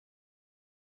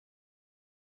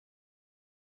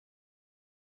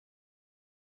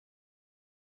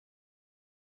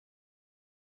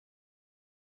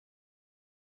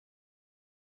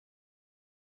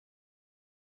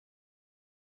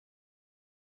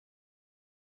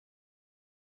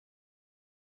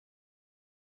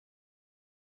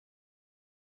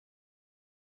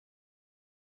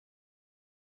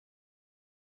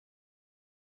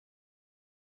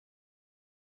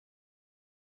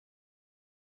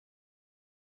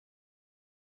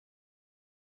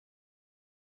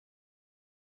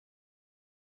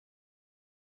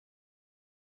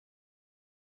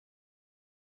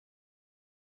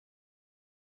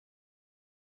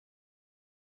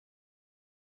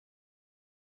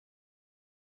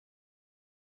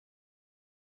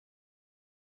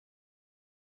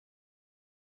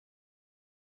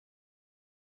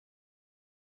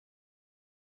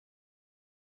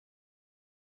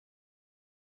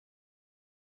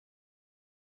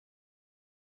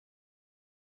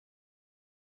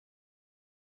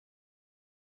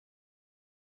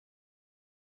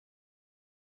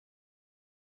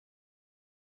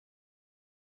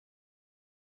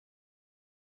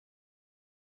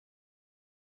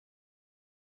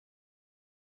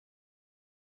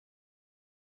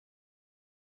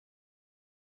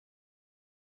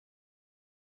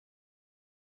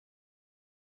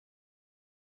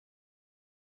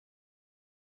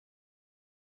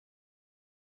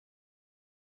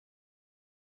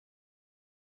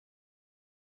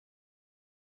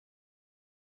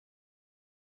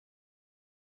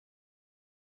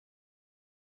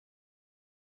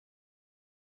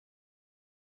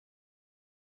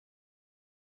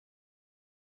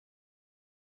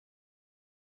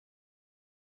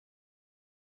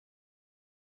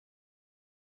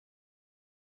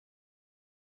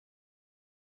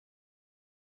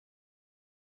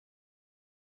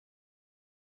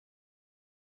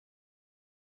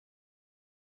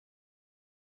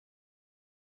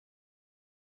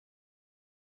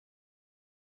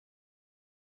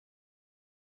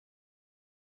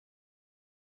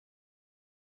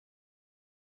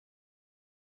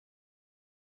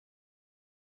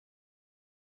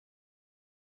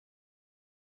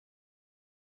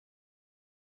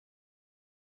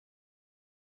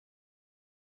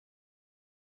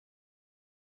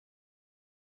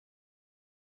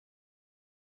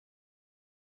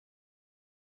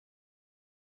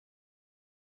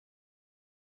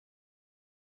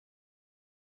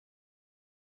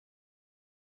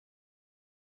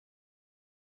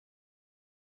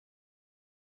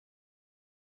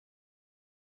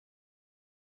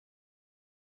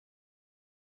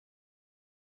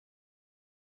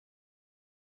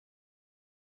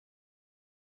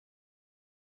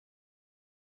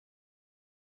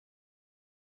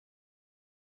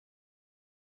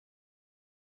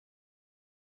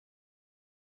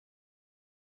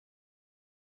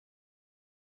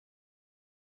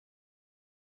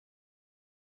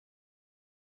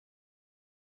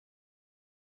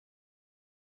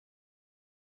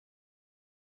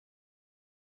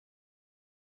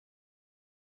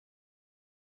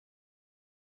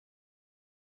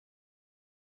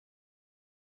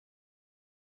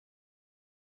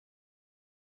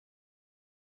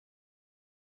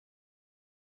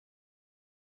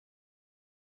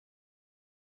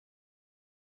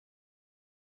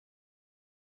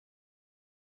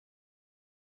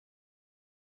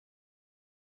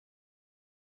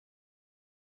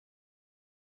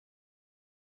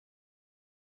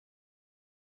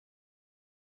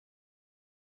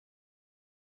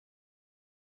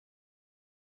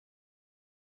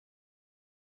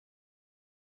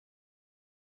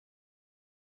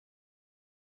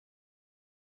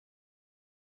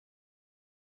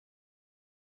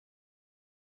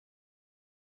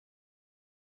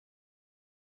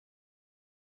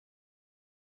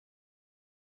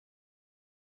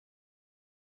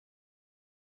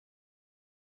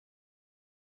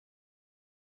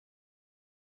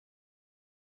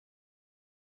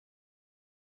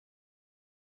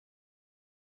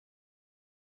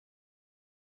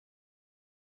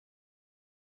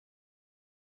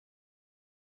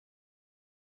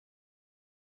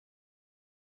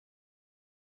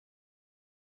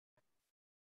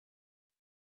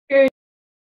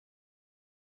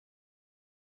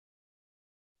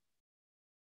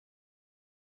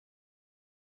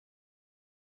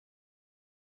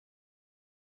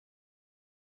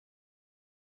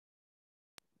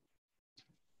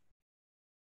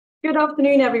Good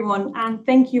afternoon, everyone, and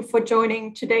thank you for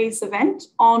joining today's event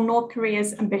on North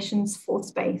Korea's ambitions for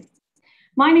space.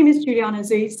 My name is Juliana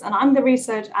Zeus, and I'm the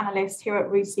research analyst here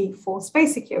at RUSI for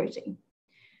space security.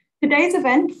 Today's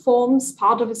event forms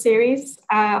part of a series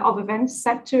of events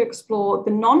set to explore the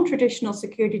non-traditional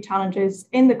security challenges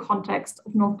in the context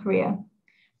of North Korea,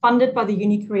 funded by the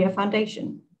Uni-Korea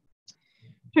Foundation.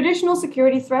 Traditional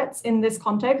security threats in this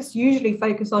context usually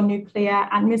focus on nuclear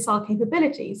and missile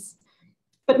capabilities.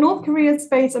 But North Korea's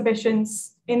space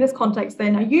ambitions in this context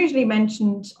then are usually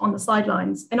mentioned on the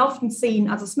sidelines and often seen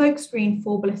as a smokescreen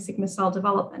for ballistic missile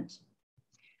development.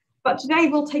 But today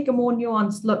we'll take a more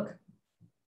nuanced look,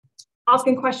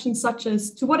 asking questions such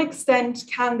as, to what extent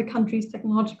can the country's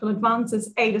technological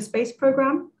advances aid a space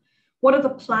program? What are the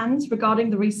plans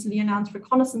regarding the recently announced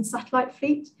reconnaissance satellite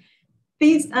fleet?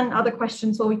 These and other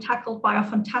questions will be tackled by our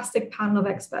fantastic panel of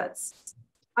experts.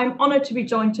 I'm honored to be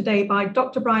joined today by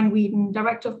Dr. Brian Weeden,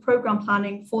 Director of Program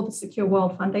Planning for the Secure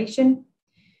World Foundation,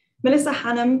 Melissa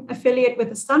Hannum, affiliate with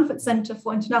the Stanford Center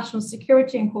for International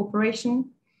Security and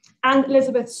Cooperation, and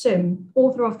Elizabeth Shim,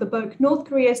 author of the book North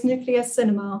Korea's Nuclear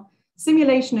Cinema,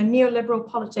 Simulation and Neoliberal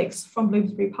Politics from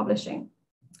Bloomsbury Publishing.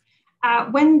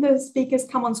 When the speakers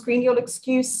come on screen, you'll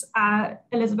excuse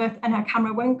Elizabeth and her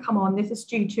camera won't come on. This is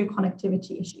due to a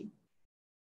connectivity issue.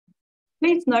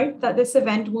 Please note that this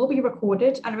event will be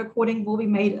recorded and a recording will be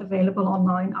made available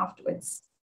online afterwards.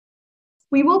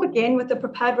 We will begin with the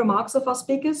prepared remarks of our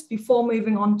speakers before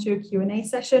moving on to a Q&A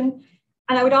session.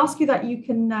 And I would ask you that you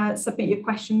can submit your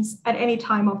questions at any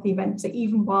time of the event, so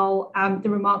even while the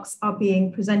remarks are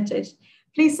being presented.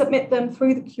 Please submit them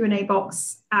through the Q&A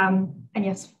box. And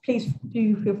yes, please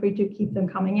do feel free to keep them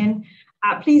coming in.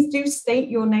 Please do state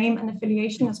your name and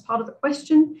affiliation as part of the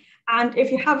question. And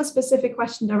if you have a specific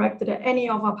question directed at any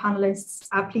of our panelists,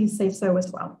 please say so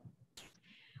as well.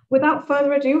 Without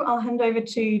further ado, I'll hand over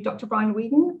to Dr. Brian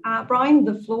Weeden. Brian,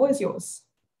 the floor is yours.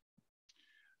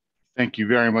 Thank you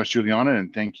very much, Juliana,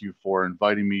 and thank you for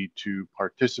inviting me to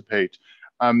participate.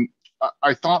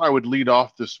 I thought I would lead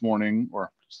off this morning, or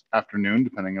afternoon,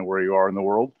 depending on where you are in the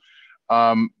world,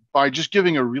 by just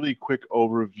giving a really quick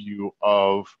overview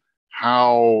of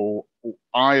how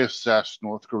I assess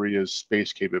North Korea's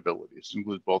space capabilities. It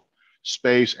includes both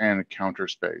space and counter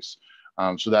space.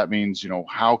 So that means,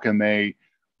 how can they,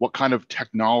 what kind of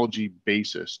technology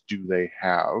basis do they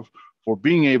have for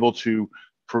being able to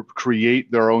create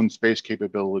their own space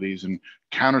capabilities and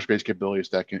counter space capabilities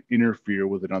that can interfere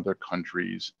with another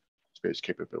country's space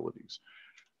capabilities.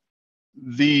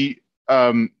 The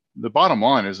bottom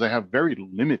line is they have very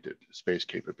limited space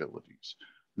capabilities.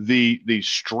 The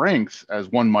strength, as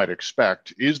one might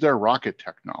expect, is their rocket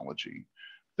technology.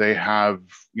 They have,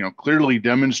 clearly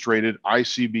demonstrated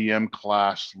ICBM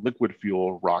class liquid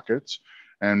fuel rockets.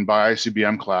 And by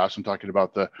ICBM class, I'm talking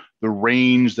about the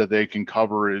range that they can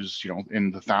cover is,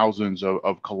 in the thousands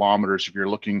of kilometers if you're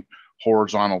looking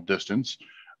horizontal distance.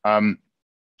 And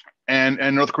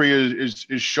North Korea is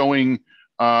showing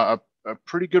a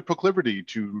pretty good proclivity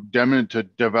to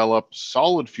develop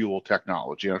solid fuel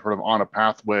technology, sort of on a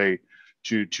pathway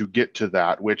to get to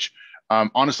that, which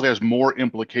honestly has more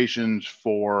implications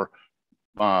for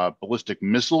ballistic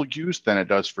missile use than it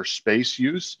does for space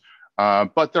use.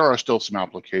 But there are still some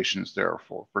applications there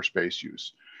for space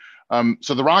use.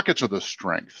 So the rockets are the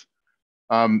strength.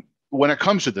 When it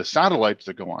comes to the satellites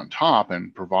that go on top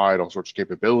and provide all sorts of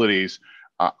capabilities,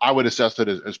 I would assess it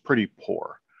as pretty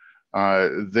poor.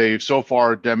 They've so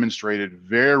far demonstrated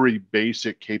very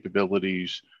basic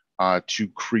capabilities to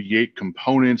create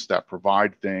components that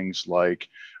provide things like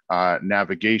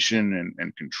navigation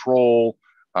and control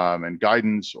and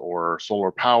guidance, or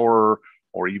solar power,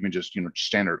 or even just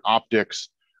standard optics.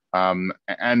 And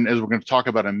as we're going to talk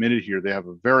about in a minute here, they have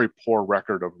a very poor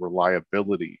record of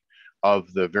reliability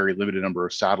of the very limited number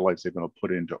of satellites they've been able to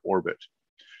put into orbit.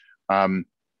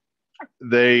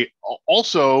 They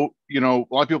also, a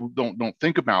lot of people don't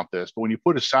think about this, but when you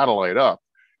put a satellite up,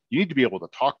 you need to be able to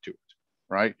talk to it,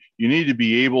 right? You need to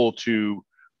be able to,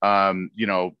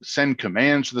 send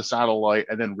commands to the satellite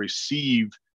and then receive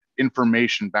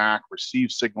information back,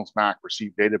 receive signals back,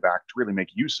 receive data back to really make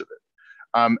use of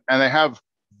it. And they have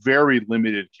very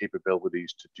limited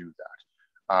capabilities to do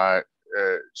that.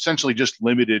 Essentially just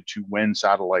limited to when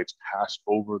satellites pass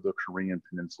over the Korean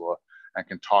Peninsula and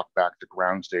can talk back to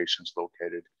ground stations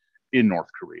located in North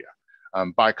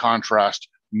Korea. By contrast,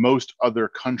 most other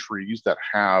countries that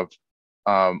have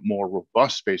more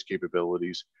robust space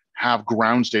capabilities have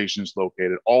ground stations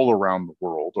located all around the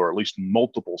world, or at least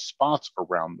multiple spots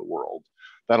around the world,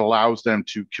 that allows them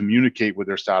to communicate with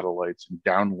their satellites and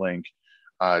downlink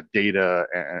data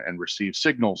and receive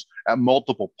signals at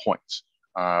multiple points.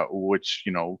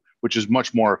 which is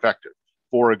much more effective.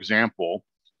 For example,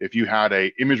 if you had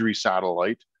a imagery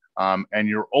satellite and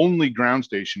your only ground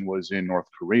station was in North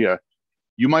Korea,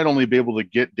 you might only be able to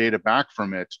get data back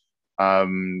from it,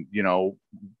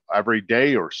 every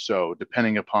day or so,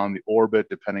 depending upon the orbit,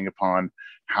 depending upon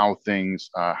how things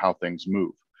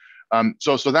move.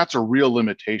 So that's a real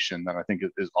limitation that I think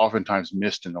is oftentimes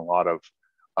missed in a lot of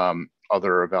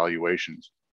other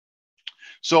evaluations.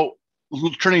 So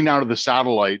turning now to the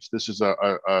satellites, this is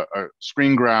a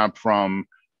screen grab from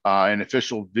an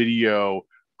official video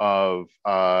of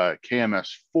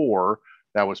KMS-4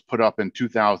 that was put up in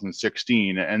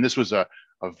 2016. And this was a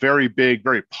very big,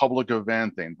 very public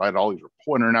event. They invited all these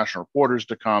international reporters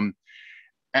to come.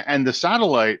 And the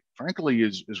satellite, frankly,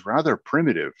 is rather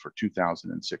primitive for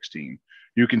 2016.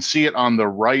 You can see it on the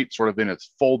right, sort of in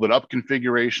its folded up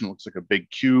configuration. It looks like a big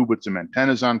cube with some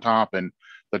antennas on top, and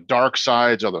the dark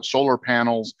sides are the solar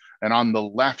panels. And on the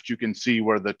left, you can see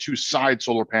where the two side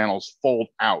solar panels fold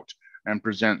out and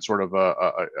present sort of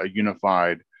a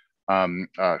unified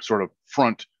sort of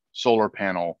front solar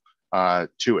panel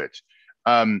to it.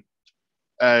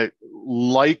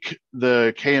 Like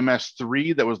the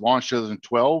KMS-3 that was launched in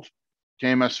 2012,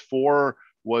 KMS-4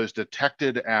 was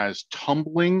detected as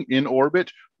tumbling in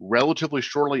orbit relatively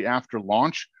shortly after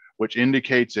launch, which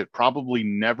indicates it probably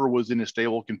never was in a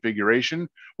stable configuration,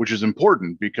 which is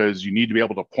important because you need to be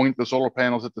able to point the solar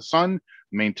panels at the sun,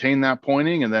 maintain that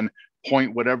pointing, and then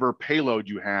point whatever payload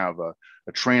you have, a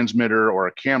transmitter or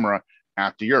a camera,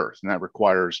 at the Earth. And that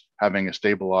requires having a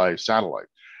stabilized satellite.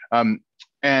 And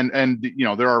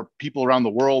there are people around the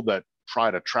world that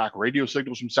try to track radio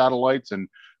signals from satellites, and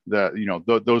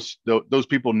those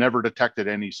people never detected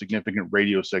any significant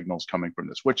radio signals coming from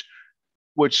this,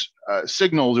 which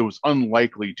signals it was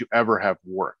unlikely to ever have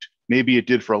worked. Maybe it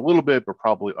did for a little bit, but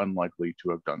probably unlikely to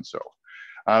have done so.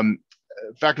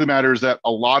 Fact of the matter is that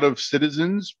a lot of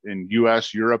citizens in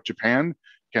US, Europe, Japan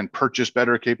can purchase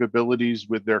better capabilities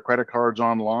with their credit cards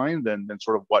online than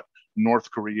sort of what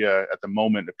North Korea at the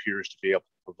moment appears to be able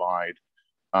to provide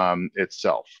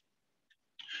itself.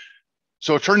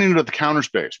 So turning to the counter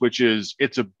space, which is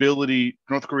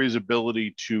North Korea's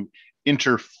ability to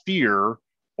interfere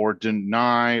or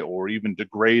deny or even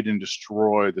degrade and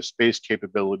destroy the space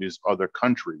capabilities of other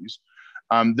countries.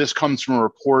 This comes from a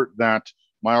report that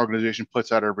my organization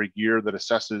puts out every year that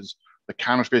assesses the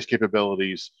counter space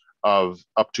capabilities of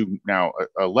up to now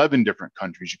 11 different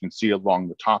countries. You can see along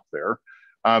the top there.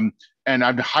 And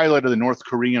I've highlighted the North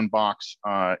Korean box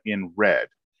in red.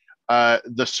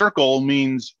 The circle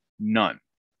means none.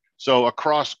 So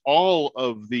across all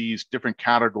of these different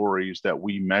categories that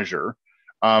we measure,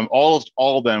 all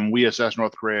of them, we assess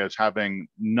North Korea as having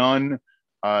none,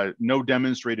 no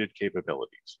demonstrated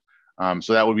capabilities.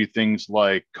 So that would be things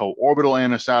like co-orbital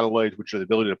anti-satellites, which are the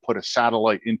ability to put a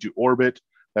satellite into orbit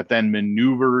that then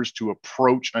maneuvers to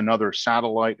approach another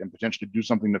satellite and potentially do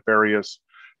something nefarious.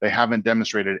 They haven't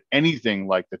demonstrated anything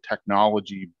like the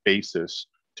technology basis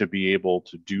to be able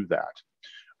to do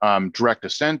that. Direct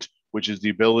ascent, which is the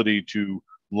ability to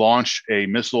launch a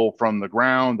missile from the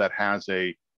ground that has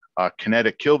a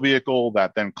kinetic kill vehicle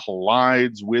that then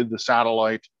collides with the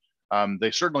satellite.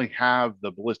 They certainly have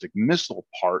the ballistic missile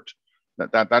part.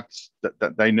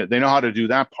 They know how to do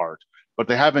that part, but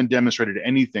they haven't demonstrated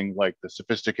anything like the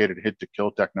sophisticated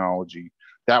hit-to-kill technology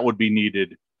that would be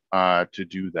needed to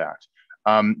do that.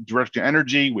 Direct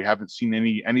energy, we haven't seen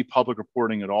any public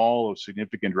reporting at all of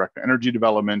significant direct energy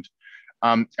development.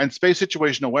 And space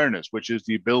situation awareness, which is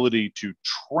the ability to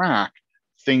track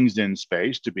things in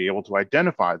space, to be able to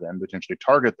identify them, potentially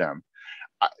target them.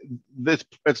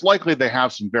 It's likely they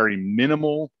have some very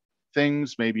minimal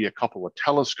things, maybe a couple of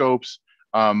telescopes,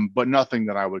 but nothing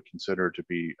that I would consider to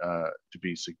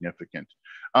be significant.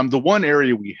 The one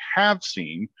area we have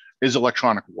seen is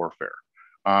electronic warfare,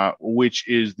 which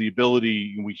is the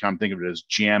ability, we kind of think of it as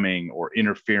jamming or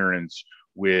interference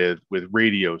with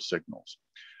radio signals.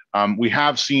 We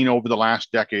have seen over the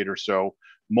last decade or so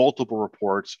multiple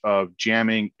reports of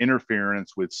jamming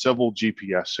interference with civil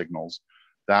GPS signals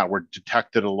that were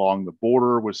detected along the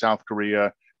border with South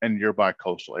Korea and nearby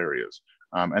coastal areas.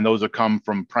 And those have come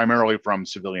primarily from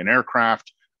civilian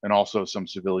aircraft and also some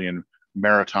civilian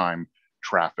maritime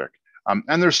traffic.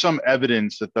 And there's some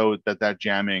evidence that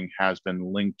jamming has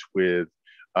been linked with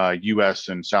US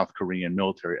and South Korean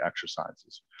military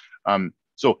exercises.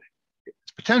 So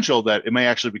it's potential that it may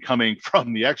actually be coming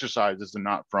from the exercises and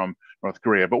not from North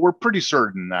Korea, but we're pretty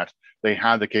certain that they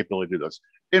have the capability to do this,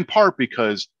 in part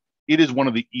because it is one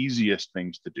of the easiest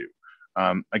things to do.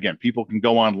 Again, people can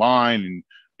go online and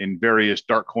in various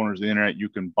dark corners of the internet, you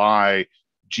can buy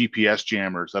GPS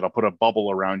jammers that'll put a bubble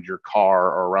around your car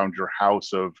or around your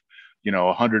house of,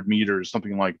 100 meters,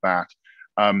 something like that.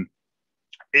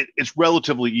 It's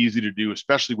relatively easy to do,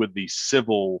 especially with the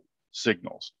civil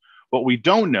signals. What we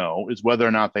don't know is whether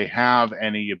or not they have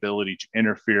any ability to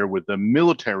interfere with the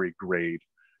military grade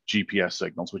GPS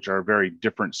signals, which are very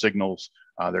different signals.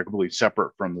 They're completely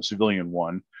separate from the civilian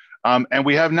one. And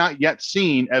we have not yet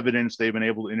seen evidence they've been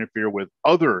able to interfere with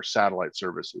other satellite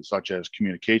services, such as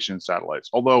communication satellites,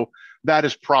 although that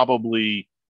is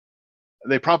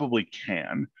they probably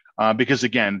can, because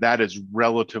again, that is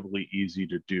relatively easy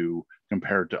to do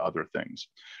compared to other things.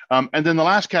 And then the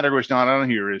last category not on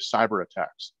here is cyber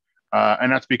attacks.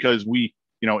 And that's because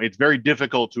it's very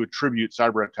difficult to attribute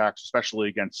cyber attacks, especially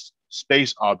against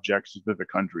space objects, to specific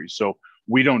countries. So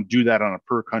we don't do that on a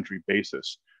per country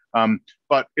basis.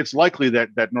 But it's likely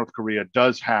that North Korea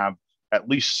does have at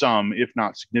least some, if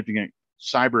not significant,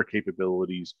 cyber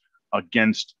capabilities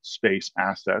against space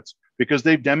assets, because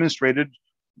they've demonstrated,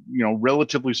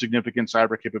 relatively significant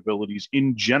cyber capabilities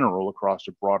in general across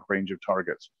a broad range of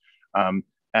targets.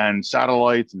 And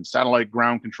satellites and satellite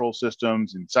ground control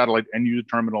systems and satellite end user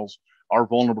terminals are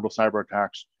vulnerable to cyber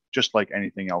attacks, just like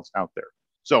anything else out there.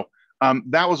 So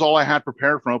that was all I had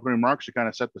prepared for opening remarks to kind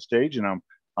of set the stage, and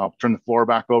I'll turn the floor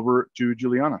back over to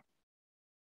Juliana.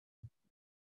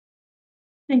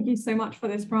 Thank you so much for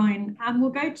this, Brian. And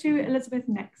we'll go to Elizabeth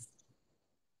next.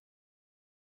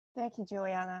 Thank you,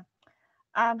 Juliana.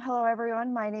 Hello,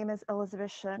 everyone. My name is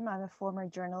Elizabeth Shim. I'm a former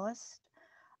journalist.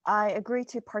 I agreed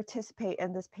to participate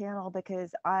in this panel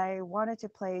because I wanted to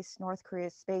place North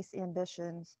Korea's space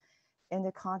ambitions in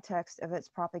the context of its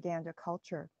propaganda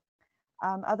culture.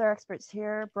 Other experts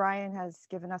here, Brian has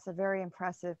given us a very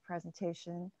impressive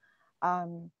presentation,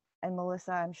 and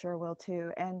Melissa, I'm sure, will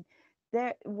too. And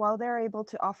while they're able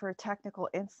to offer technical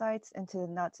insights into the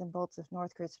nuts and bolts of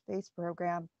North Korea's space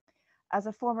program, as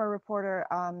a former reporter,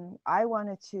 I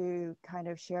wanted to kind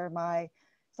of share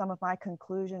some of my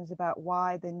conclusions about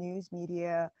why the news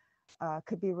media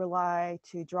could be relied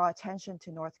to draw attention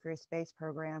to North Korea's space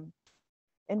program.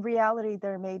 In reality,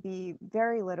 there may be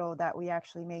very little that we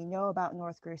actually may know about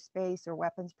North Korea's space or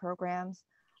weapons programs.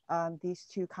 These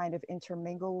two kind of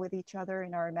intermingle with each other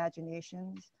in our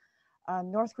imaginations.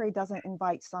 North Korea doesn't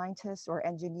invite scientists or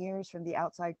engineers from the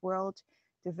outside world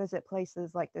to visit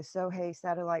places like the Sohae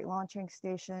satellite launching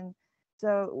station.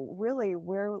 So really,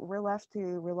 we're left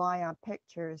to rely on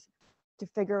pictures to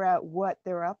figure out what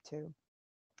they're up to.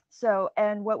 So,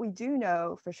 and what we do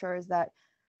know for sure is that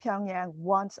Pyongyang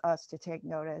wants us to take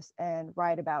notice and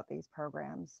write about these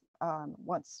programs,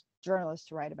 wants journalists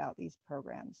to write about these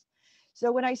programs.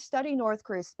 So when I study North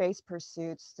Korea's space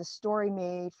pursuits, the story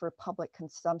made for public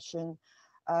consumption,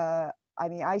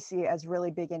 I see it as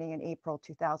really beginning in April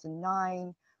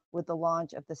 2009 with the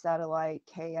launch of the satellite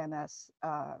KMS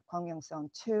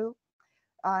Hwangryongseong-2.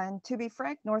 And to be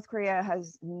frank, North Korea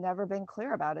has never been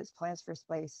clear about its plans for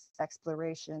space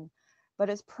exploration, but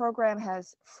its program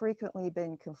has frequently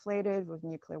been conflated with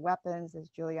nuclear weapons, as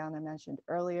Juliana mentioned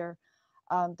earlier.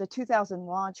 The 2000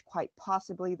 launch, quite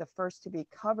possibly the first to be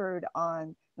covered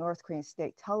on North Korean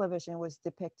state television, was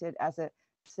depicted as a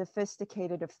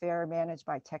sophisticated affair managed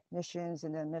by technicians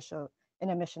in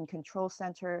a mission control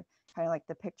center, kind of like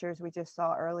the pictures we just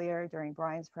saw earlier during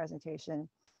Brian's presentation.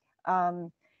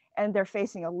 And they're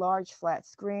facing a large flat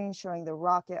screen showing the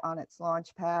rocket on its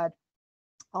launch pad,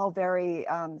 all very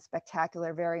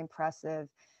spectacular, very impressive.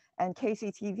 And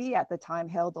KCTV at the time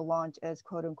hailed the launch as,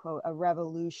 quote unquote, a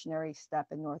revolutionary step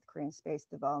in North Korean space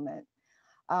development.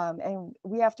 And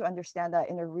we have to understand that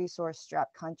in a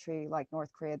resource-strapped country like North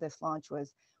Korea, this launch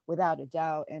was without a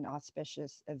doubt an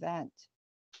auspicious event.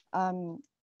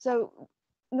 So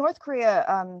North Korea,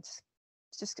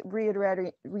 just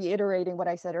reiterating what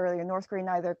I said earlier, North Korea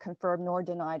neither confirmed nor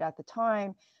denied at the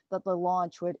time that the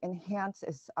launch would enhance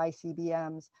its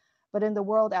ICBMs. But in the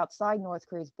world outside North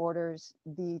Korea's borders,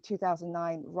 the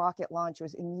 2009 rocket launch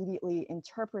was immediately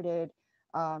interpreted,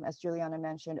 as Juliana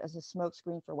mentioned, as a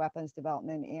smokescreen for weapons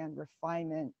development and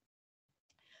refinement.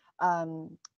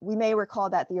 We may recall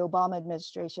that the Obama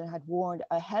administration had warned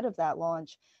ahead of that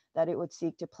launch that it would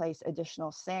seek to place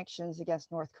additional sanctions against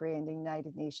North Korea in the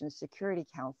United Nations Security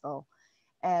Council.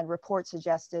 And reports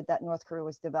suggested that North Korea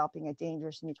was developing a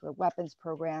dangerous nuclear weapons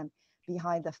program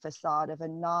behind the facade of a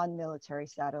non-military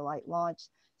satellite launch,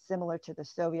 similar to the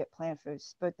Soviet plan for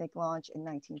Sputnik launch in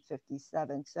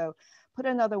 1957. So put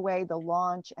another way, the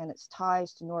launch and its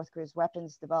ties to North Korea's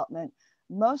weapons development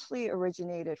mostly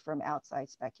originated from outside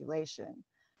speculation.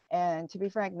 And to be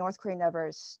frank, North Korea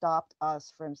never stopped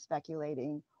us from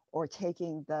speculating or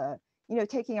taking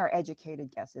our educated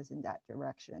guesses in that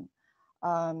direction.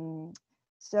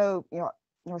 So,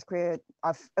 North Korea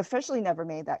officially never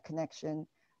made that connection.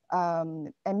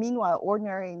 And meanwhile,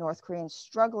 ordinary North Koreans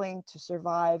struggling to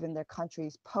survive in their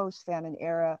country's post-famine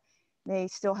era may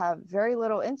still have very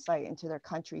little insight into their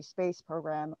country's space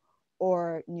program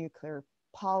or nuclear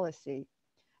policy.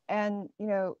 And,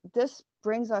 this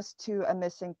brings us to a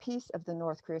missing piece of the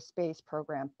North Korea space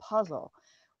program puzzle.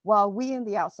 While we in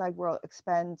the outside world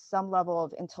expend some level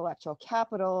of intellectual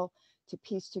capital to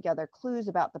piece together clues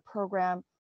about the program,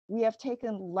 we have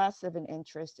taken less of an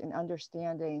interest in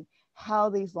understanding how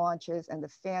these launches and the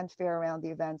fanfare around the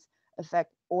events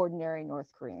affect ordinary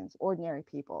North Koreans, ordinary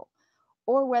people,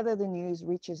 or whether the news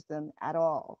reaches them at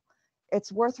all.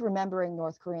 It's worth remembering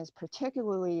North Koreans,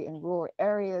 particularly in rural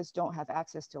areas, don't have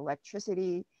access to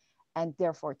electricity and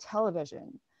therefore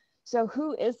television. So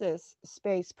who is this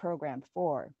space program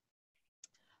for?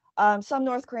 Some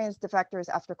North Korean defectors,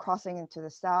 after crossing into the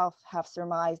South, have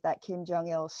surmised that Kim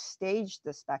Jong-il staged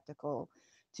the spectacle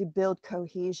to build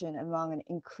cohesion among an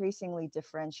increasingly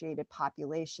differentiated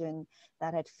population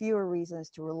that had fewer reasons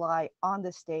to rely on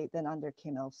the state than under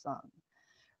Kim Il-sung.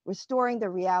 Restoring the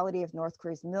reality of North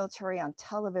Korea's military on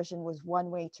television was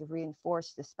one way to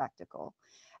reinforce the spectacle.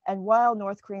 And while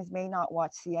North Koreans may not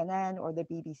watch CNN or the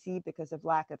BBC because of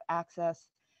lack of access,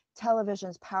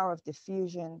 television's power of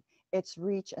diffusion, its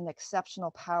reach and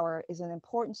exceptional power is an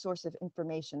important source of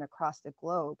information across the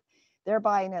globe,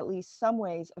 thereby in at least some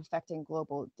ways affecting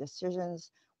global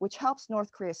decisions, which helps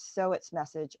North Korea sow its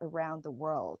message around the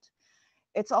world.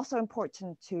 It's also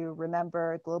important to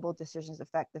remember global decisions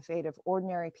affect the fate of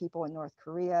ordinary people in North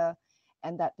Korea,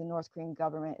 and that the North Korean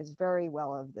government is very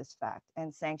well of this fact,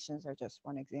 and sanctions are just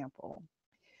one example.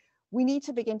 We need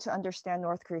to begin to understand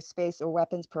North Korea's space or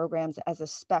weapons programs as a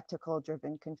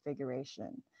spectacle-driven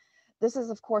configuration. This is,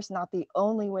 of course, not the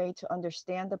only way to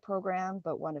understand the program,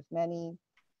 but one of many.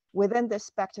 Within this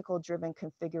spectacle-driven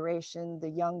configuration, the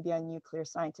Yongbyon Nuclear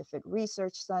Scientific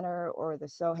Research Center or the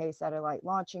Sohae Satellite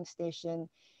Launching Station,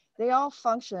 they all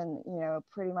function,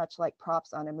 pretty much like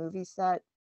props on a movie set,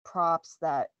 props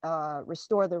that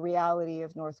restore the reality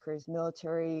of North Korea's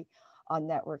military on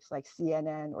networks like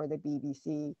CNN or the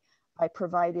BBC by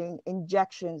providing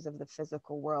injections of the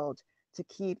physical world to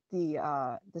keep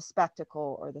the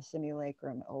spectacle or the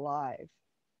simulacrum alive.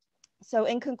 So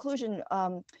in conclusion,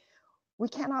 we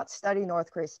cannot study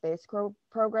North Korea's space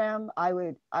program. I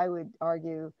would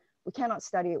argue we cannot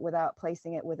study it without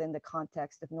placing it within the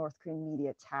context of North Korean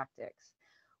media tactics.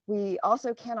 We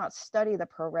also cannot study the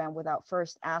program without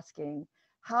first asking,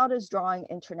 how does drawing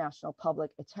international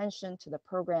public attention to the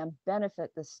program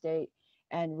benefit the state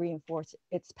and reinforce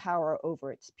its power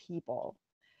over its people?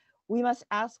 We must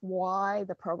ask why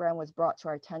the program was brought to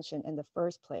our attention in the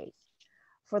first place.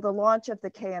 For the launch of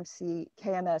the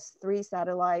KMS-3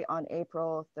 satellite on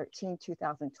April 13,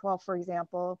 2012, for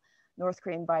example, North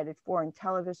Korea invited foreign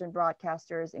television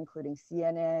broadcasters, including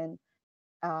CNN,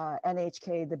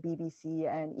 NHK, the BBC,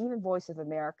 and even Voice of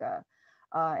America.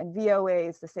 And VOA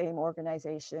is the same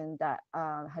organization that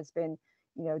has been,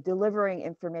 delivering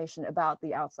information about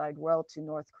the outside world to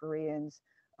North Koreans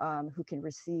who can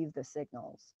receive the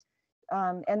signals.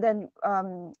 And then,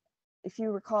 if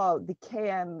you recall, the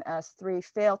KMS-3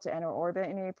 failed to enter orbit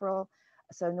in April.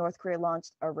 So North Korea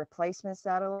launched a replacement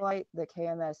satellite, the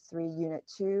KMS-3 Unit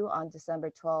 2, on December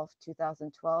 12,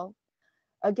 2012.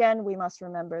 Again, we must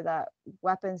remember that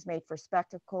weapons made for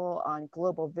spectacle on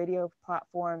global video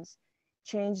platforms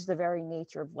change the very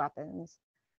nature of weapons.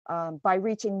 By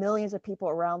reaching millions of people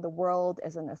around the world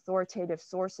as an authoritative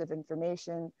source of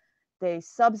information, they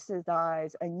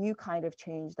subsidize a new kind of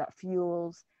change that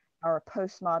fuels our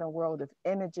postmodern world of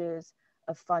images,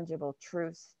 of fungible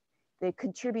truths. They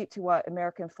contribute to what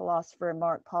American philosopher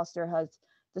Mark Poster has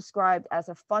described as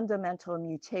a fundamental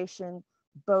mutation,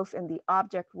 both in the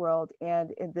object world and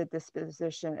in the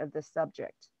disposition of the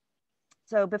subject.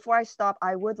 So before I stop,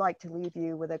 I would like to leave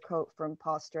you with a quote from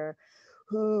Poster,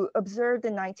 who observed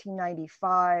in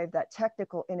 1995 that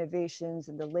technical innovations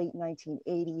in the late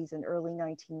 1980s and early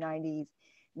 1990s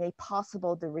made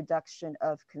possible the reduction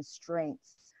of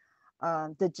constraints.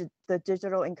 The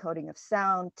digital encoding of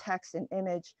sound, text, and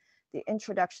image, the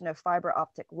introduction of fiber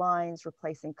optic lines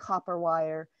replacing copper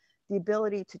wire, the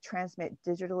ability to transmit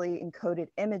digitally encoded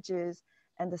images,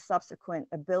 and the subsequent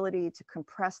ability to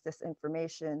compress this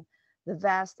information, the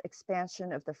vast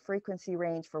expansion of the frequency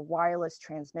range for wireless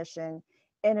transmission,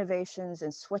 innovations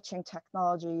in switching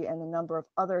technology, and a number of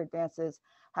other advances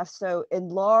have so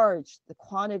enlarged the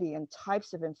quantity and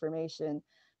types of information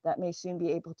that may soon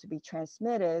be able to be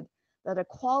transmitted, that a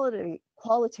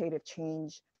qualitative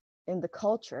change in the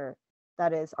culture,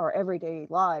 that is our everyday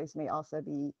lives, may also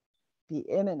be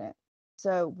imminent.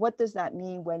 So what does that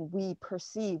mean when we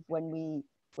perceive, when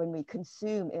we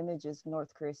consume images of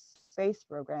North Korea's space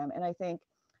program? And I think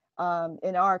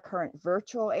in our current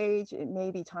virtual age, it may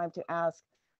be time to ask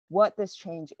what this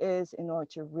change is in order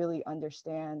to really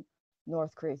understand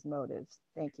North Korea's motives.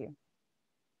 Thank you.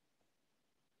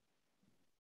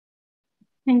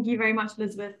 Thank you very much,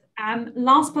 Elizabeth.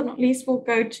 Last but not least, we'll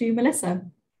go to Melissa.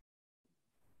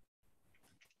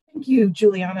 Thank you,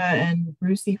 Juliana and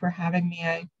Brucey, for having me.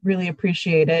 I really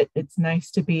appreciate it. It's nice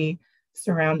to be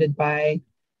surrounded by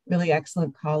really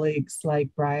excellent colleagues like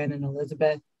Brian and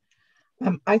Elizabeth.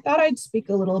 I thought I'd speak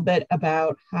a little bit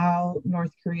about how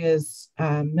North Korea's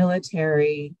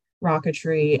military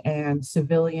rocketry and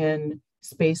civilian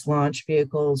space launch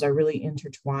vehicles are really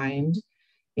intertwined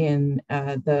in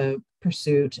the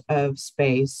pursuit of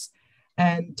space,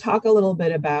 and talk a little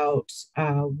bit about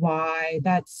why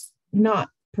that's not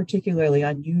particularly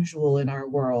unusual in our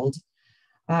world.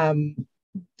 The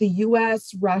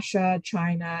US, Russia,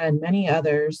 China, and many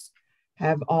others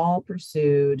have all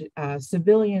pursued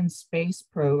civilian space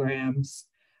programs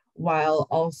while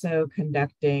also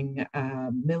conducting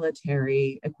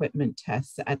military equipment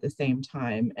tests at the same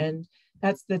time. And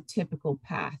that's the typical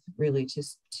path, really,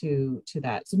 to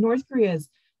that. So North Korea is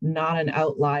not an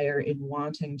outlier in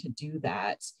wanting to do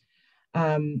that.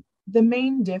 The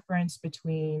main difference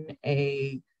between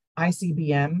a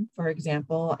ICBM, for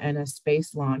example, and a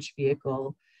space launch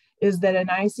vehicle is that an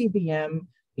ICBM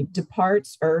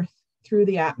departs Earth through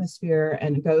the atmosphere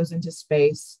and goes into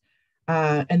space,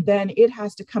 and then it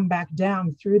has to come back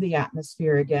down through the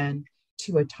atmosphere again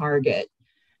to a target.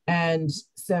 And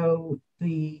so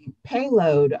the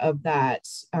payload of that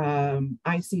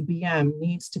ICBM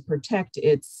needs to protect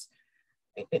its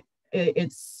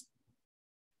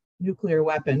nuclear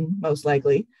weapon, most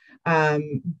likely,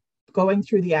 going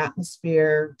through the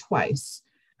atmosphere twice.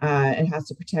 It has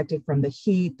to protect it from the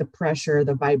heat, the pressure,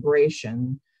 the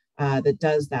vibration that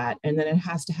does that. And then it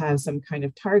has to have some kind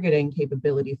of targeting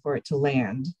capability for it to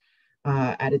land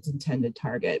at its intended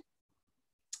target.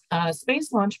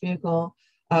 Space launch vehicle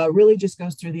really just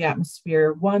goes through the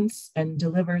atmosphere once and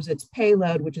delivers its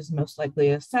payload, which is most likely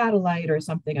a satellite or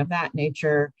something of that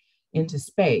nature, into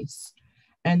space.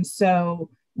 And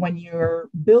so when you're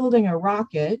building a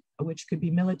rocket, which could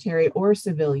be military or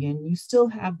civilian, you still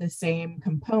have the same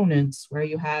components where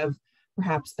you have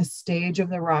perhaps a stage of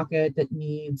the rocket that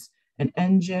needs an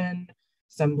engine,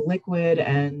 some liquid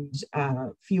and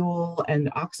fuel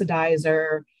and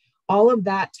oxidizer. All of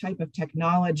that type of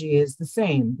technology is the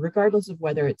same, regardless of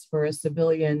whether it's for a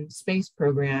civilian space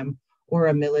program or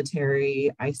a military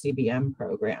ICBM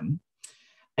program.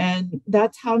 And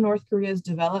that's how North Korea has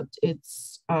developed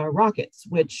its rockets,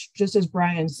 which, just as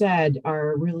Brian said,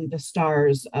 are really the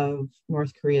stars of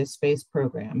North Korea's space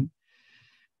program.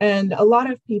 And a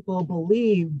lot of people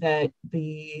believe that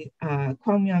the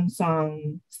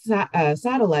Kwangmyongsang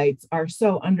satellites are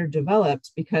so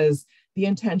underdeveloped because the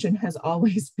intention has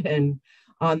always been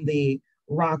on the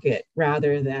rocket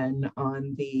rather than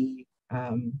on the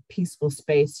peaceful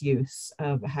space use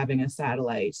of having a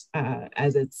satellite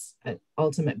as its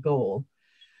ultimate goal.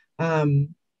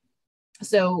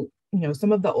 So, you know,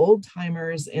 some of the old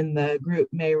timers in the group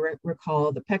may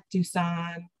recall the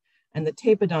Paektusan and the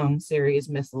Taepodong series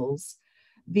missiles.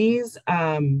 These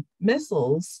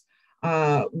missiles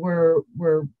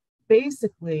were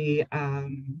basically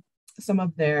some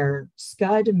of their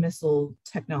Scud missile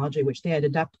technology, which they had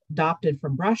adopted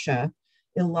from Russia,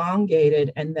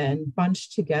 elongated and then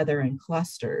bunched together in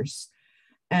clusters.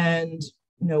 And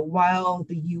you know, while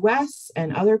the US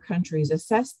and other countries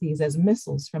assess these as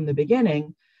missiles from the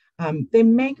beginning, they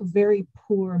make very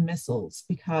poor missiles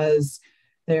because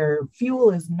their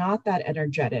fuel is not that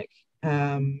energetic.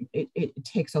 It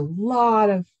takes a lot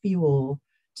of fuel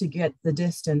to get the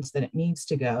distance that it needs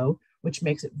to go, which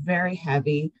makes it very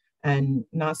heavy and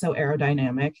not so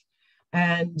aerodynamic.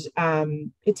 And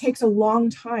it takes a long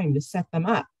time to set them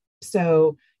up.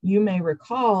 So you may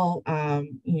recall,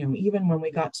 you know, even when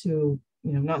we got to,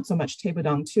 you know, not so much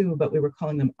Taepodong 2, but we were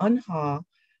calling them Unha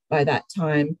by that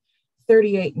time,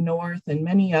 38 North and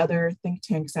many other think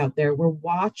tanks out there were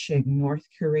watching North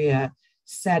Korea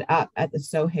set up at the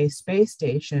Sohae space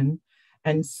station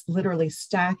and literally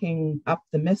stacking up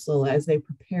the missile as they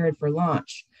prepared for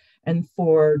launch. And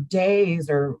for days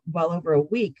or well over a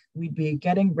week, we'd be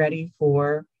getting ready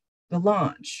for the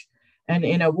launch. And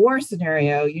in a war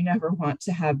scenario, you never want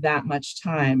to have that much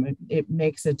time. It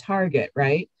makes a target,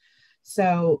 right?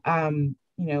 So, you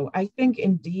know, I think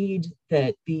indeed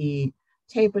that the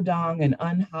Taepodong and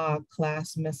Unha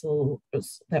class missiles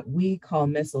that we call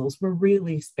missiles were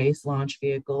really space launch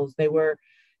vehicles. They were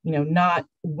not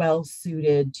well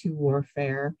suited to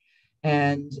warfare.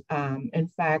 And in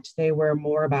fact, they were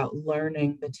more about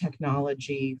learning the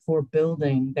technology for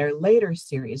building their later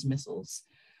series missiles.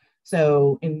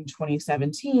 So in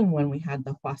 2017, when we had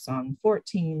the Hwasong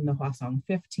 14, the Hwasong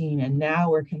 15, and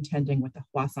now we're contending with the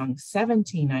Hwasong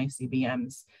 17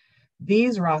 ICBMs,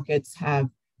 these rockets have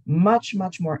much,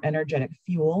 much more energetic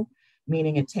fuel,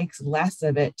 meaning it takes less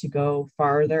of it to go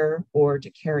farther or to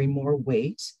carry more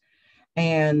weight.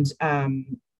 And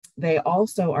they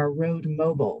also are road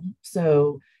mobile.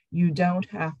 So you don't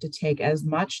have to take as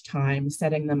much time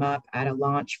setting them up at a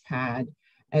launch pad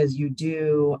as you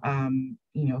do,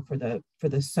 for the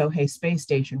Sohae space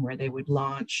station, where they would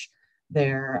launch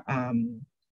their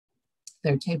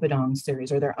Taepodong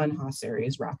series or their Unha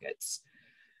series rockets.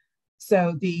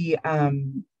 So the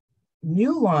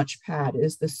new launch pad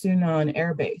is the Sunan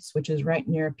Air Base, which is right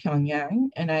near Pyongyang,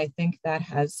 and I think that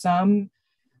has some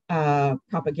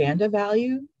propaganda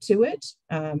value to it,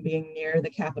 being near the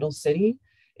capital city.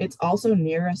 It's also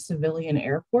near a civilian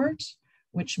airport,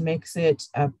 which makes it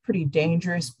a pretty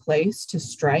dangerous place to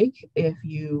strike if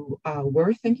you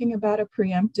were thinking about a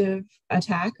preemptive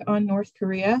attack on North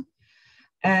Korea.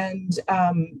 And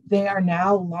they are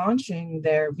now launching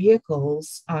their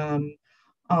vehicles on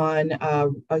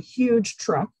a huge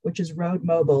truck, which is road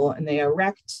mobile, and they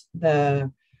erect the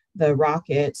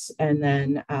rockets and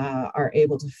then are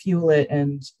able to fuel it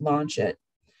and launch it.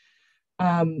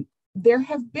 There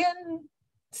have been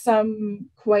some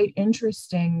quite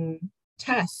interesting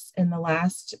tests in the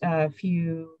last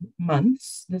few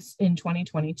months, this in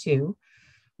 2022,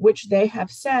 which they have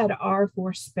said are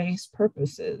for space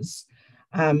purposes.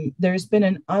 There's been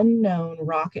an unknown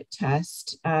rocket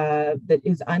test that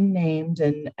is unnamed,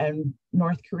 and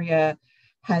North Korea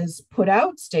has put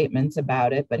out statements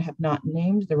about it, but have not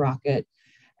named the rocket.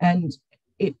 And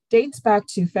it dates back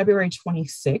to February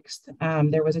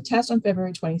 26th. There was a test on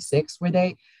February 26th where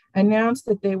they announced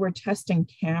that they were testing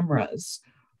cameras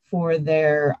for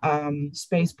their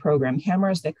space program,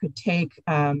 cameras that could take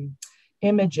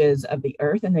images of the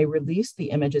Earth, and they released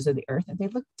the images of the Earth, and they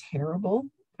looked terrible.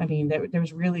 I mean, there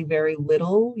was really very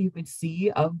little you could see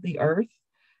of the Earth,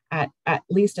 at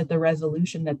least at the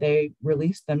resolution that they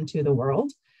released them to the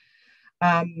world.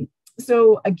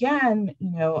 So again,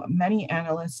 many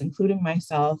analysts, including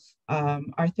myself,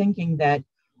 are thinking that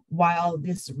while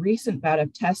this recent bout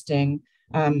of testing,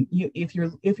 if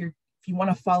you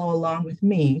want to follow along with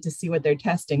me to see what they're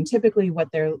testing, typically what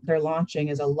they're launching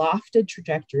is a lofted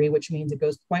trajectory, which means it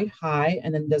goes quite high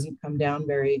and then doesn't come down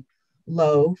very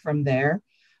low from there.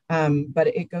 But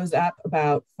it goes up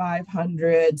about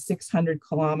 500, 600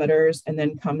 kilometers and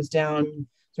then comes down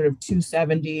sort of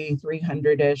 270,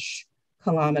 300-ish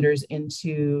kilometers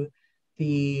into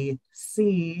the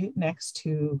sea next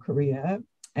to Korea,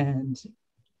 and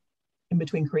in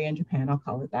between Korea and Japan, I'll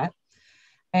call it that.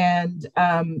 And,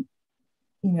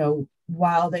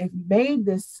 while they've made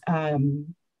this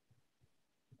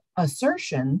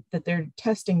assertion that they're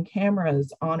testing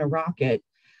cameras on a rocket,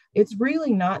 it's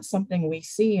really not something we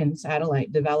see in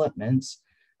satellite development.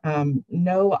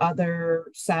 No other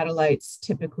satellites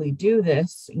typically do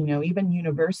this. Even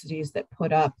universities that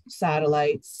put up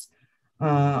satellites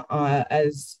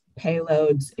as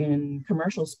payloads in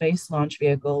commercial space launch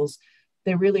vehicles,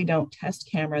 they really don't test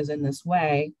cameras in this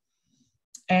way.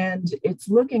 And it's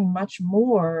looking much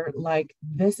more like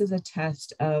this is a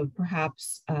test of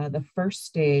perhaps the first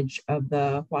stage of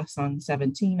the Hwasong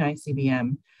 17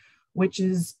 ICBM, which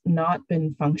has not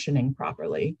been functioning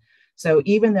properly. So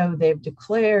even though they've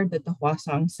declared that the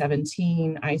Hwasong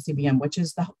 17 ICBM, which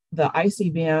is the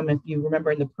ICBM, if you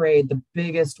remember in the parade, the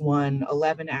biggest one,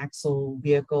 11 axle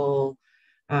vehicle,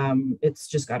 it's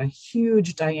just got a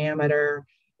huge diameter.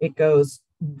 It goes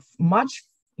much,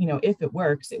 if it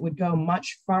works, it would go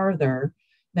much farther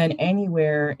than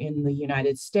anywhere in the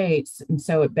United States. And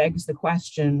so it begs the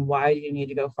question, why do you need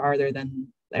to go farther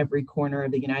than every corner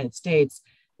of the United States?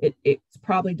 It's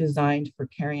probably designed for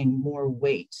carrying more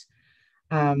weight.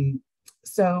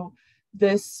 So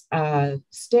this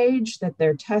stage that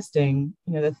they're testing,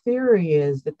 the theory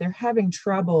is that they're having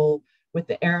trouble with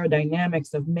the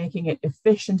aerodynamics of making it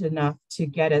efficient enough to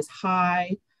get as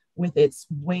high with its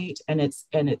weight and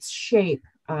its shape.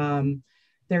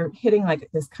 They're hitting like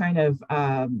this kind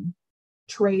of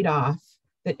trade-off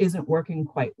that isn't working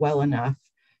quite well enough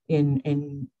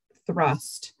in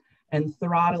thrust, and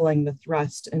throttling the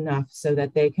thrust enough so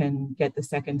that they can get the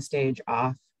second stage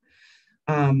off.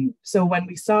 So when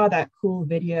we saw that cool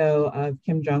video of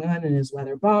Kim Jong-un in his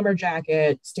leather bomber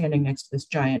jacket standing next to this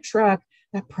giant truck,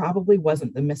 that probably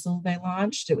wasn't the missile they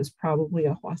launched. It was probably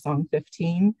a Hwasong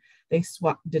 15. They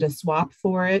did a swap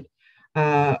for it.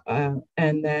 And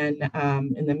then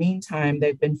in the meantime,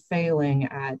 they've been failing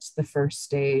at the first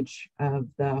stage of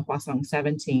the Hwasong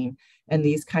 17 and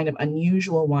these kind of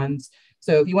unusual ones.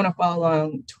 So if you want to follow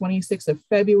along, 26th of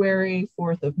February,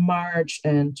 4th of March,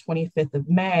 and 25th of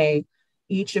May,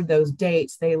 each of those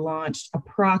dates, they launched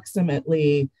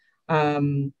approximately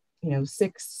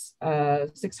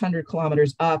 600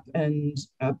 kilometers up and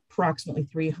approximately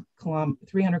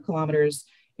 300 kilometers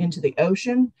into the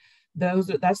ocean.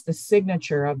 That's the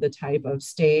signature of the type of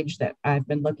stage that I've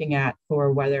been looking at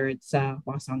for whether it's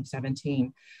Hwasong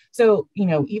 17. So,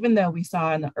 even though we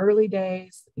saw in the early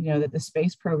days, that the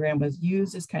space program was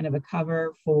used as kind of a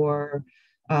cover for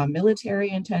military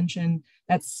intention,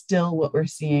 that's still what we're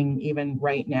seeing even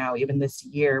right now, even this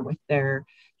year with their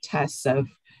tests of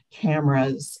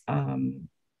cameras. With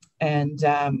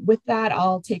that,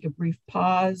 I'll take a brief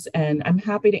pause, and I'm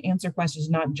happy to answer questions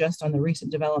not just on the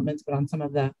recent developments, but on some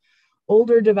of the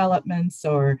older developments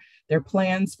or their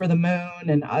plans for the moon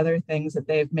and other things that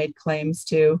they've made claims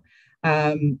to.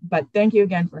 But thank you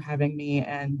again for having me,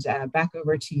 and back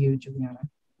over to you, Juliana.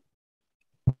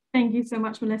 Thank you so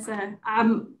much, Melissa.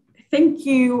 Thank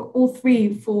you all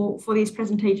three for these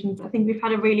presentations. I think we've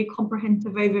had a really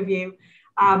comprehensive overview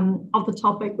of the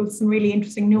topic with some really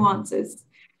interesting nuances.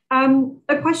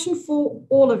 A question for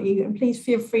all of you, and please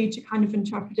feel free to kind of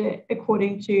interpret it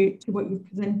according to what you've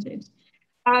presented.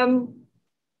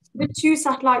 The two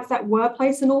satellites that were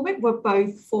placed in orbit were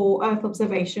both for Earth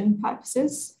observation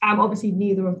purposes. Obviously,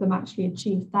 neither of them actually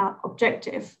achieved that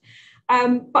objective.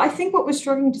 But I think what we're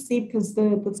struggling to see, because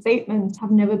the statements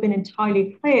have never been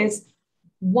entirely clear, is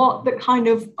what the kind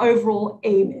of overall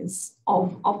aim is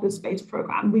of the space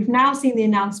program. We've now seen the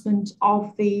announcement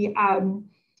of the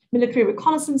military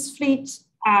reconnaissance fleet,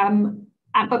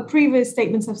 but previous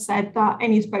statements have said that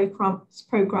any space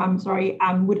program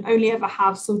would only ever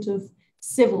have sort of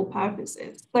civil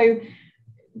purposes. So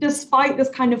despite this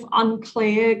kind of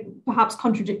unclear, perhaps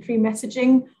contradictory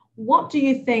messaging, what do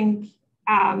you think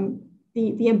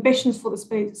the ambitions for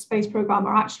the space program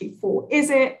are actually for? Is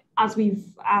it, as we've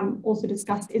also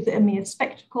discussed, is it a mere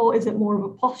spectacle? Is it more of a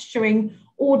posturing?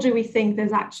 Or do we think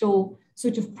there's actual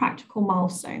sort of practical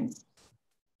milestones?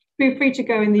 Feel free to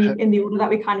go in the order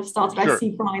that we kind of started. Sure. I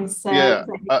see Brian's ready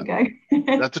to go.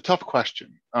 That's a tough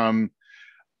question.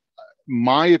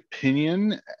 My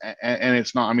opinion, and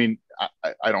it's not, I mean,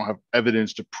 I don't have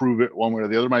evidence to prove it one way or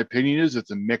the other. My opinion is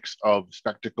it's a mix of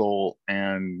spectacle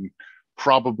and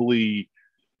probably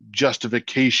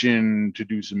justification to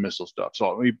do some missile stuff. So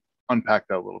let me unpack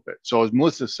that a little bit. So as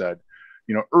Melissa said,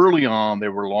 early on, they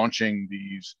were launching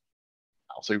these,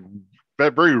 I'll say,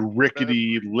 very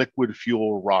rickety liquid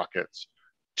fuel rockets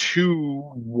to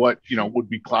what would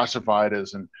be classified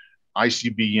as an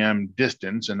ICBM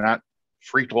distance, and that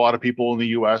freaked a lot of people in the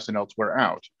US and elsewhere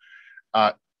out.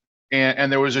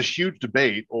 And there was a huge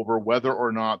debate over whether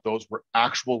or not those were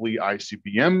actually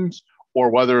ICBMs, or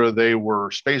whether they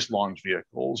were space launch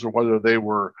vehicles, or whether they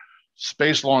were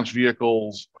space launch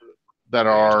vehicles that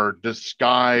are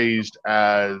disguised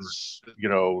as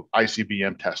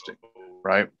ICBM testing,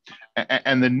 right?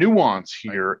 And the nuance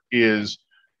here is,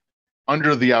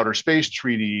 under the Outer Space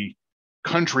Treaty,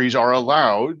 countries are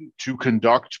allowed to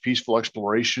conduct peaceful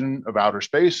exploration of outer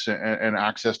space and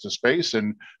access to space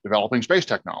and developing space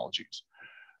technologies.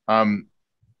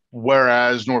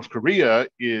 Whereas North Korea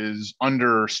is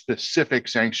under specific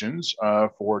sanctions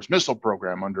for its missile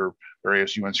program under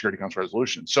various UN Security Council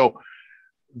resolutions. So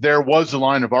there was a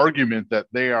line of argument that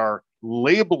they are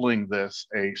labeling this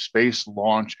a space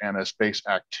launch and a space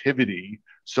activity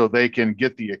so they can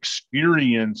get the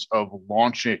experience of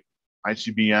launching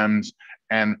ICBMs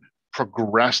and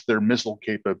progress their missile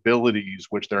capabilities,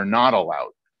 which they're not allowed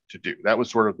to do. That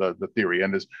was sort of the theory.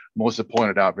 And as Melissa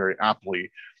pointed out very aptly,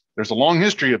 there's a long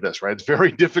history of this, right? It's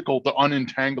very difficult to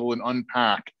unentangle and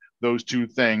unpack those two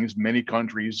things. Many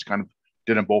countries kind of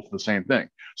did them both the same thing.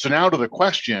 So now to the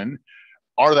question,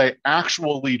 are they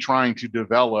actually trying to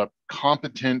develop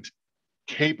competent,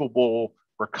 capable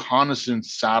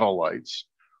reconnaissance satellites?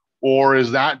 Or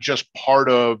is that just part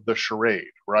of the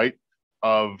charade, right?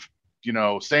 Of,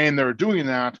 saying they're doing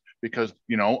that because,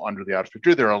 under the Outer Space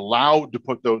Treaty, they're allowed to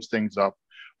put those things up,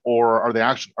 or are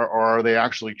they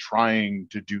actually trying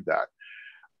to do that?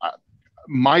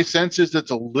 My sense is it's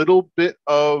a little bit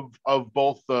of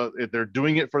both. If they're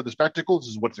doing it for the spectacle, this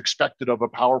is what's expected of a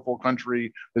powerful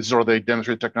country. This is where they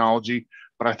demonstrate technology,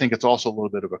 but I think it's also a little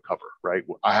bit of a cover, right?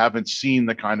 I haven't seen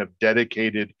the kind of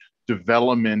dedicated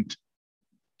development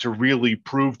to really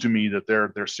prove to me that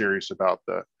they're serious about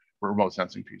the remote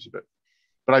sensing piece of it.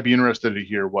 But I'd be interested to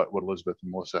hear what Elizabeth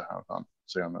and Melissa have to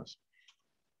say on this.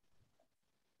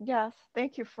 Yes,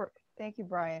 thank you Thank you,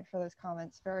 Brian, for those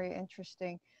comments. Very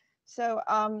interesting. So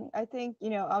I think,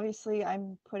 obviously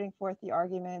I'm putting forth the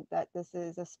argument that this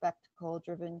is a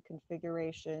spectacle-driven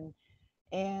configuration.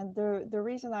 And the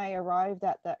reason I arrived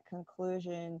at that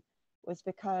conclusion was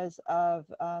because of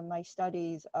my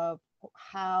studies of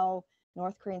how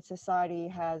North Korean society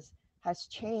has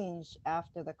changed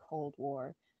after the Cold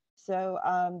War. So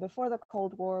before the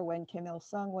Cold War, when Kim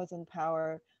Il-sung was in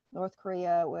power, North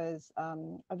Korea was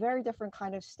a very different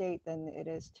kind of state than it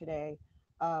is today.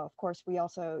 Of course, we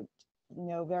also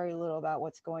know very little about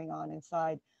what's going on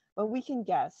inside, but we can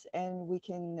guess and we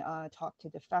can talk to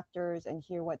defectors and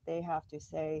hear what they have to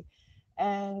say.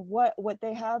 And what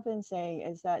they have been saying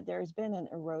is that there's been an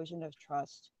erosion of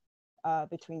trust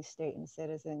between state and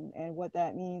citizen. And what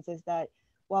that means is that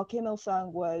while Kim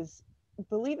Il-sung was,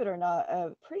 believe it or not,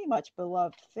 a pretty much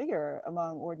beloved figure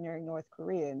among ordinary North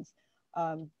Koreans,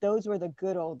 those were the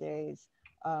good old days,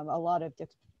 a lot of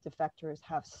defectors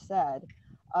have said.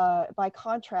 By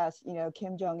contrast,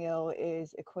 Kim Jong-il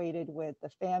is equated with the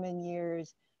famine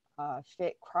years,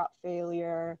 crop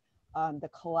failure, the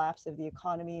collapse of the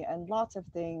economy, and lots of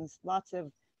things, lots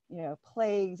of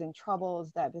plagues and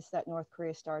troubles that beset North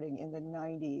Korea starting in the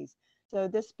 90s. So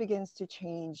this begins to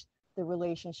change the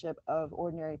relationship of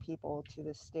ordinary people to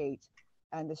the state,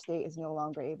 and the state is no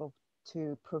longer able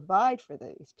to provide for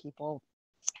these people,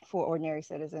 for ordinary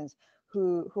citizens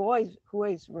who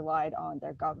always relied on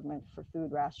their government for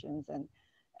food rations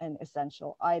and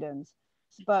essential items.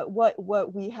 But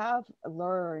what we have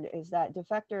learned is that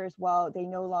defectors, while they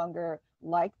no longer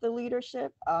like the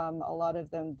leadership, a lot of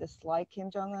them dislike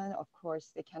Kim Jong-un. Of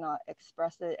course, they cannot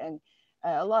express it, and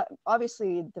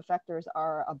obviously defectors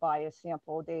are a biased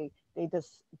sample. They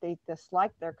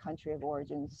dislike their country of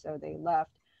origin, so they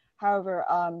left. However,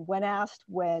 when asked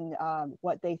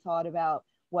what they thought about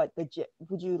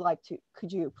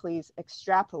could you please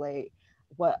extrapolate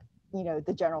what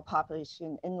the general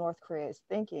population in North Korea is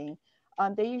thinking?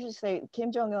 They usually say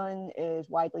Kim Jong-un is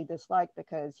widely disliked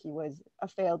because he was a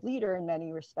failed leader in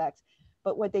many respects.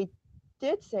 But what they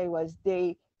did say was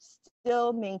they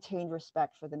still maintained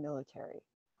respect for the military.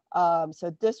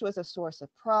 So this was a source of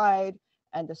pride,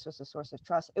 and this was a source of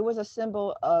trust. It was a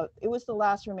symbol of, it was the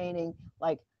last remaining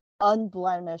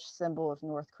unblemished symbol of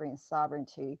North Korean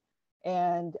sovereignty.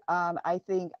 And I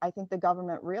think the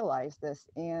government realized this,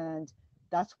 and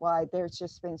that's why there's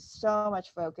just been so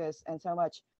much focus and so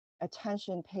much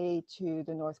attention paid to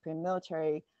the North Korean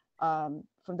military from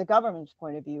the government's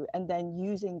point of view, and then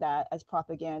using that as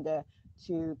propaganda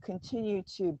to continue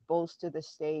to bolster the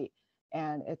state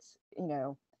and its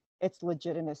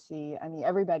legitimacy. I mean,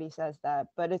 everybody says that,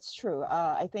 but it's true.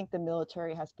 I think the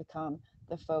military has become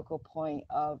the focal point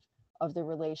of the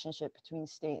relationship between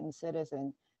state and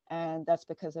citizen. And that's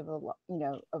because of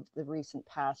of the recent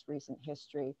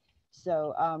history.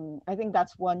 So I think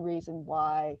that's one reason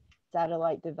why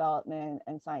satellite development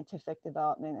and scientific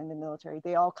development and the military,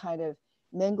 they all kind of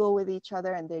mingle with each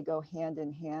other and they go hand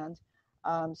in hand.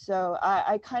 So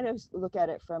I kind of look at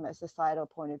it from a societal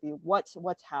point of view.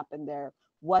 What's happened there?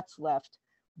 What's left?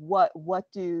 What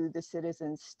do the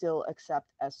citizens still accept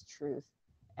as truth?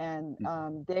 And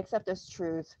they accept as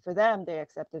truth. For them, they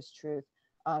accept as truth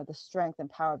the strength and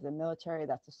power of the military.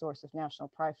 That's a source of national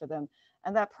pride for them,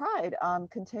 and that pride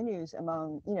continues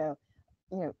among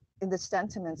in the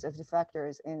sentiments of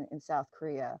defectors in South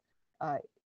Korea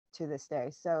to this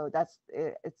day. So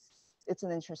it's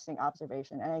an interesting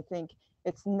observation, and I think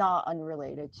it's not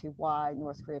unrelated to why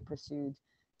North Korea pursued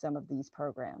some of these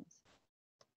programs.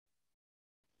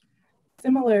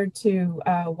 Similar to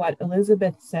what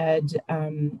Elizabeth said,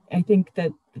 I think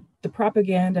that the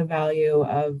propaganda value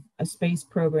of a space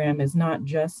program is not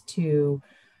just to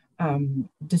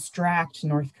distract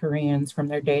North Koreans from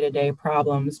their day-to-day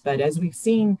problems, but as we've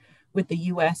seen with the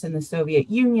US and the Soviet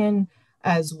Union,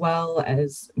 as well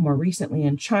as more recently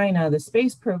in China, the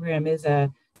space program is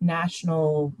a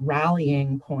national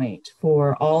rallying point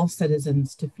for all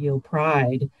citizens to feel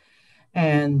pride.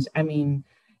 And I mean,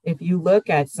 if you look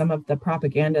at some of the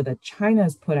propaganda that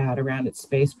China's put out around its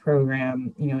space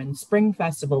program, in Spring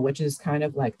Festival, which is kind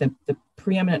of like the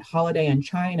preeminent holiday in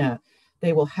China,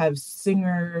 they will have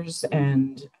singers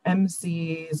and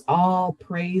MCs all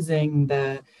praising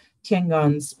the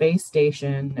Tiangong space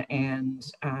station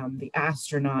and the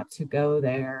astronauts who go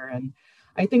there. And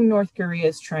I think North Korea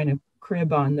is trying to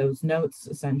crib on those notes,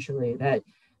 essentially, that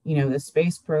the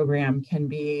space program can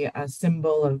be a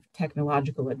symbol of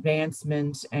technological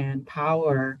advancement and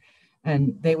power,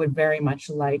 and they would very much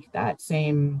like that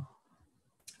same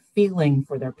feeling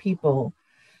for their people.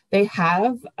 They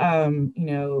have,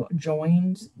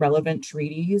 joined relevant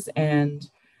treaties, and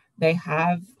They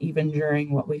have, even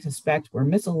during what we suspect were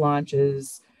missile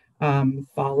launches,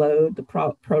 followed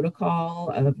the protocol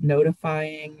of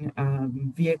notifying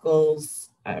vehicles,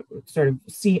 sort of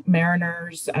sea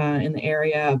mariners in the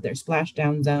area of their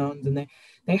splashdown zones. And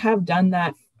they have done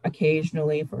that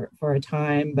occasionally for a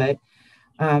time, but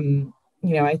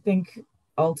I think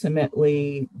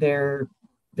ultimately their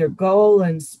goal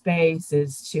in space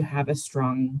is to have a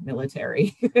strong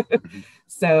military.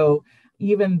 So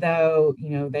even though,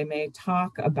 they may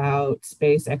talk about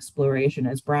space exploration,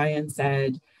 as Brian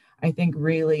said, I think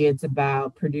really it's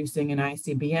about producing an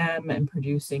ICBM and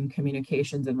producing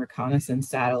communications and reconnaissance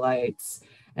satellites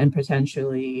and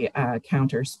potentially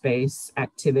counter space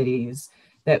activities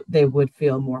that they would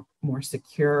feel more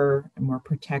secure and more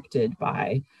protected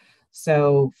by.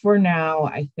 So for now,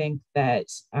 I think that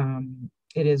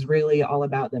it is really all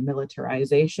about the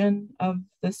militarization of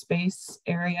the space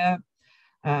area.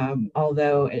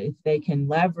 Although if they can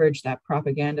leverage that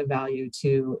propaganda value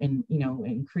to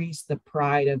increase the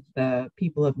pride of the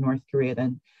people of North Korea,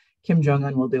 then Kim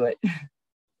Jong-un will do it.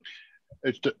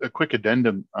 It's a quick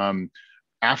addendum.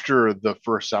 After the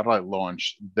first satellite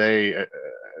launch, they,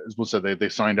 as Will said, they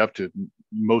signed up to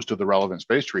most of the relevant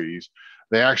space treaties.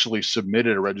 They actually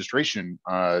submitted a registration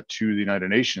to the United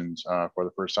Nations for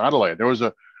the first satellite. There was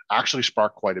actually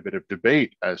sparked quite a bit of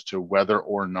debate as to whether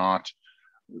or not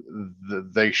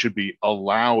they should be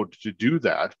allowed to do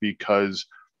that, because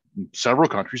several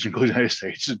countries, including the United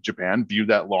States and Japan, view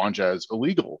that launch as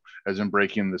illegal, as in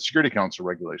breaking the Security Council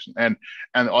regulation. And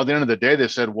at the end of the day, they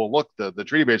said, well, look, the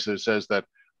treaty basically says that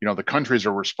the countries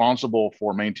are responsible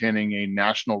for maintaining a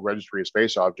national registry of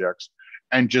space objects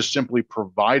and just simply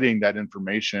providing that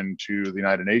information to the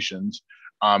United Nations.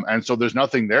 And so there's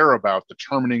nothing there about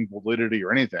determining validity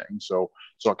or anything. So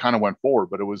it kind of went forward,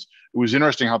 but it was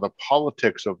interesting how the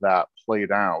politics of that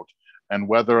played out, and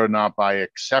whether or not by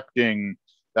accepting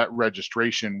that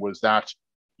registration was that,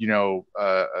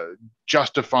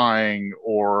 justifying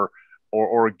or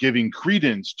giving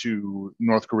credence to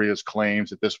North Korea's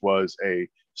claims that this was a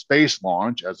space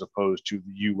launch, as opposed to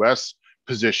the U.S.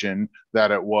 position that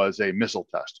it was a missile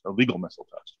test, a legal missile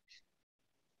test.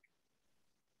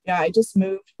 Yeah, I just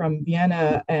moved from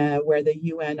Vienna, where the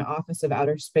UN Office of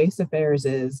Outer Space Affairs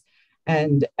is.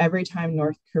 And every time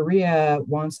North Korea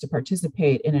wants to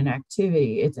participate in an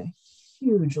activity, it's a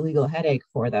huge legal headache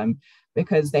for them,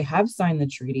 because they have signed the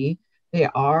treaty. They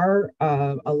are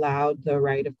allowed the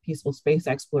right of peaceful space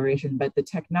exploration, but the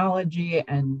technology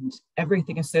and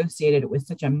everything associated with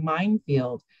such a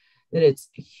minefield that it's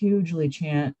hugely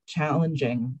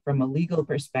challenging from a legal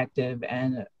perspective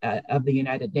and of the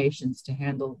United Nations to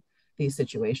handle these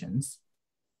situations.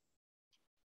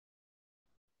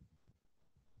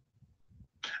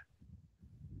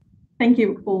 Thank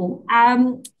you, Paul.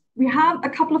 We have a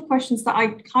couple of questions that I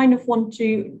kind of want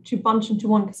to bunch into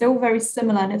one, because they're all very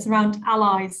similar, and it's around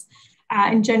allies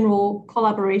in general,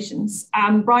 collaborations.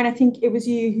 Brian, I think it was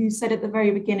you who said at the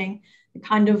very beginning, the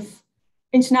kind of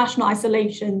international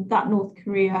isolation that North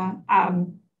Korea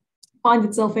finds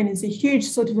itself in is a huge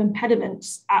sort of impediment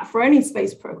for any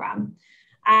space program.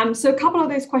 So a couple of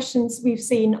those questions we've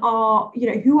seen are,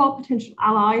 who are potential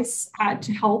allies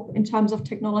to help in terms of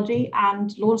technology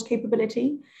and launch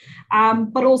capability,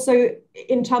 but also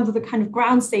in terms of the kind of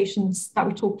ground stations that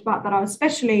we talked about that are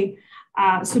especially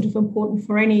sort of important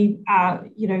for any,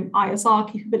 ISR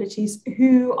capabilities.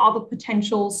 Who are the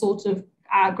potential sort of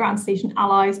ground station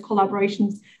allies,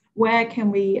 collaborations? Where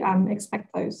can we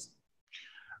expect those?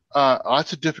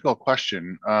 That's a difficult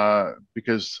question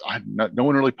because no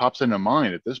one really pops into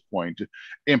mind at this point,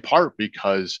 in part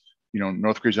because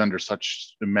North Korea's under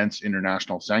such immense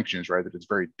international sanctions, right, that it's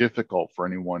very difficult for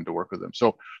anyone to work with them.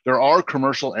 So there are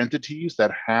commercial entities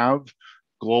that have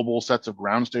global sets of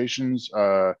ground stations.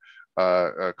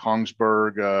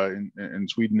 Kongsberg in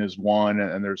Sweden is one,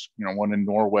 and there's one in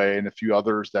Norway and a few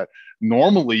others that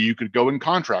normally you could go and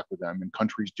contract with them, and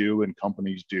countries do and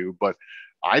companies do, but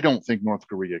I don't think North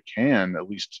Korea can, at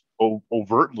least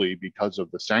overtly, because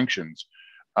of the sanctions.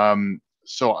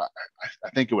 So I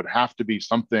think it would have to be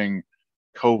something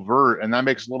covert, and that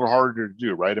makes it a little harder to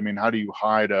do, right? I mean, how do you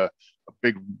hide a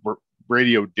big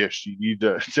radio dish you need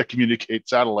to communicate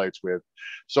satellites with?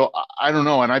 So I don't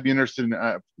know, and I'd be interested in,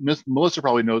 Melissa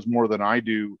probably knows more than I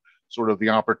do, sort of the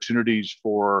opportunities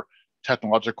for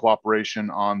technological cooperation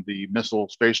on the missile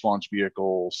space launch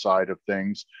vehicle side of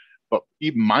things. But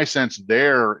even my sense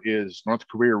there is North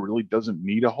Korea really doesn't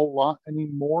need a whole lot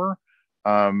anymore.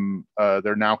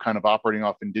 They're now kind of operating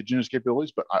off indigenous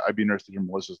capabilities, but I'd be interested in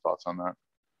Melissa's thoughts on that.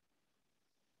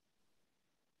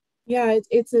 Yeah,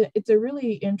 it's a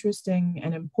really interesting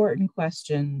and important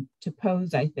question to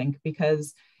pose, I think,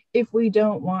 because if we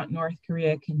don't want North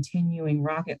Korea continuing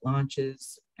rocket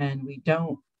launches, and we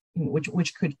don't,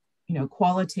 which could,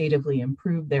 qualitatively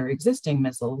improve their existing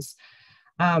missiles,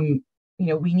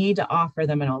 we need to offer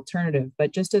them an alternative.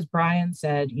 But just as Brian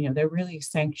said, they're really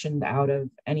sanctioned out of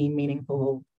any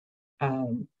meaningful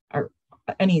or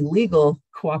any legal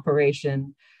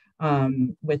cooperation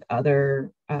with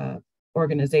other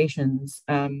organizations.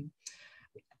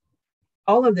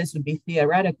 All of this would be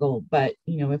theoretical, but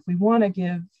if we want to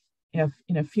give,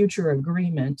 in a future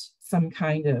agreement, some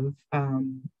kind of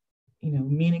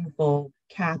meaningful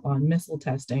cap on missile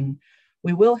testing,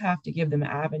 we will have to give them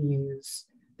avenues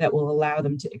that will allow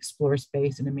them to explore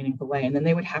space in a meaningful way. And then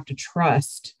they would have to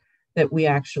trust that we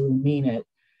actually mean it.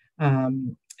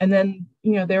 And then,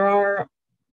 there are,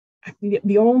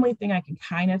 the only thing I can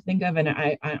kind of think of, and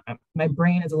I my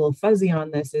brain is a little fuzzy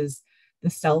on this, is the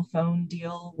cell phone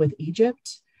deal with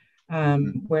Egypt,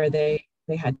 where they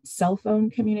had cell phone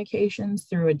communications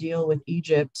through a deal with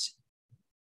Egypt.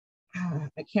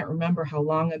 I can't remember how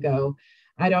long ago.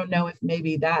 I don't know if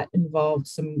maybe that involved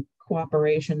some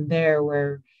cooperation there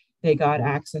where they got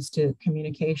access to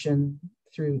communication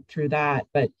through that.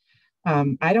 But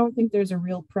I don't think there's a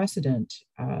real precedent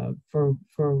for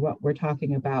what we're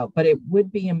talking about. But it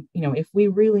would be, if we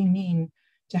really mean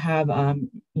to have, a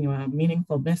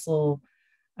meaningful missile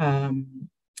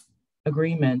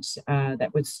agreement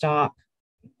that would stop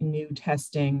new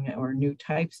testing or new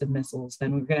types of missiles,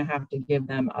 then we're going to have to give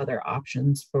them other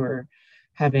options for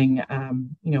having,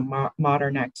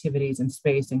 modern activities in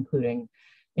space, including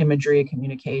imagery,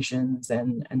 communications,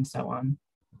 and so on.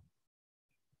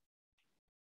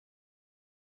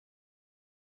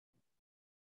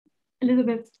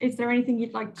 Elizabeth, is there anything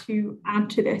you'd like to add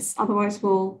to this? Otherwise,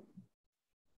 we'll...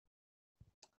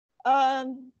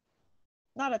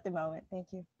 Not at the moment, thank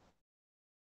you.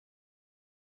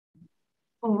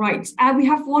 All right, we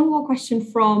have one more question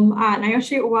from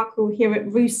Nayoshi Owaku here at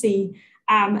RUSI,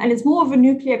 and it's more of a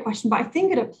nuclear question, but I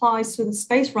think it applies to the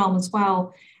space realm as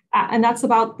well, and that's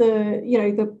about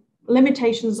the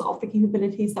limitations of the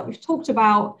capabilities that we've talked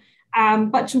about,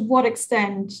 but to what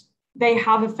extent they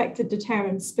have affected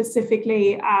deterrence,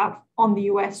 specifically on the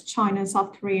US, China,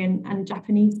 South Korean, and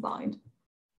Japanese side.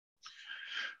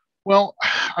 Well,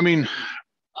 I mean,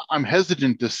 I'm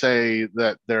hesitant to say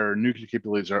that their nuclear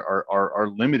capabilities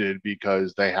are limited,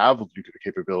 because they have nuclear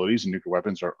capabilities, and nuclear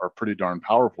weapons are pretty darn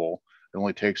powerful. It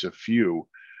only takes a few.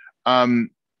 I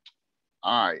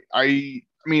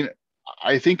mean,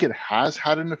 I think it has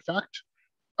had an effect.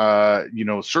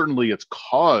 Certainly it's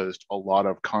caused a lot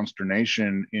of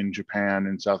consternation in Japan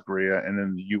and South Korea and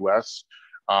in the US.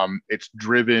 It's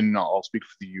driven, I'll speak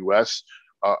for the US,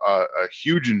 a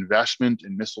huge investment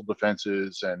in missile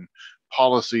defenses and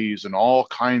policies and all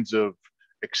kinds of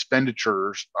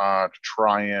expenditures to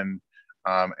try and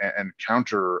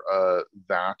counter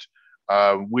that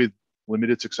with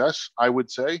limited success, I would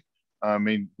say. I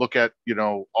mean, look at,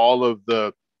 all of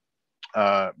the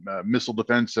missile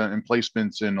defense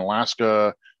emplacements in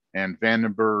Alaska and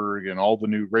Vandenberg and all the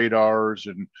new radars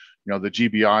and, the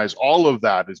GBIs. All of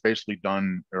that is basically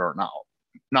done, or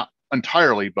not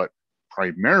entirely, but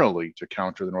primarily to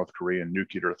counter the North Korean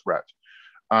nuclear threat.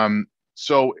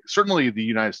 So certainly the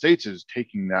United States is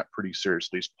taking that pretty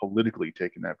seriously, is politically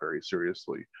taking that very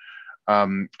seriously.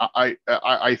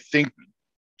 I think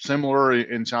similar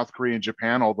in South Korea and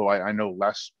Japan, although I know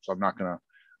less, so I'm not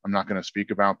gonna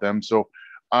speak about them. So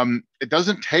it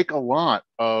doesn't take a lot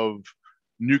of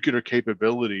nuclear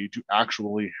capability to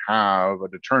actually have a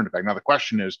deterrent effect. Now the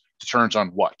question is, deterrence on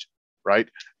what, right?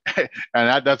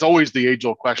 And that's always the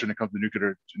age-old question when it comes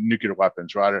to nuclear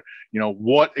weapons, right?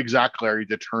 What exactly are you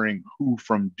deterring who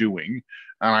from doing?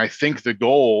 And I think the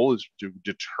goal is to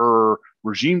deter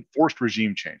forced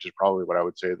regime change is probably what I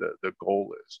would say the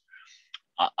goal is.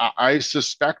 I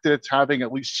suspect that it's having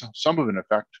at least some of an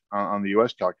effect on the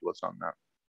US calculus on that.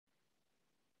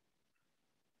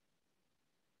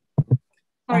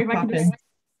 Sorry, if I can just...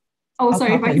 Oh,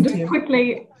 sorry, if I can just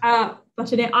quickly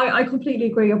butt in. I completely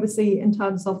agree, obviously, in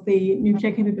terms of the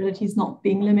nuclear capabilities not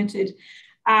being limited.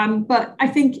 But I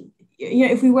think,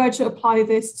 if we were to apply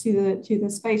this to the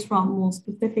space realm more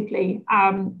specifically,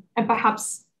 and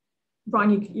perhaps,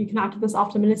 Brian, you can add to this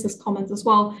after Melissa's comments as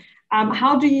well.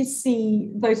 How do you see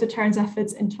those deterrence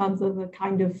efforts in terms of the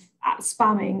kind of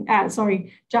jamming and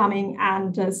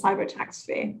cyber attack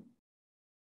sphere?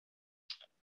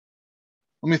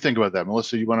 Let me think about that.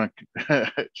 Melissa, you want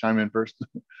to chime in first?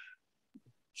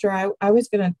 Sure. I was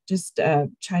going to just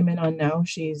chime in on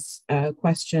Naoshi's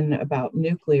question about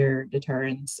nuclear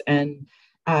deterrence. And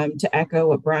to echo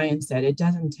what Brian said, it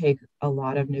doesn't take a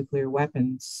lot of nuclear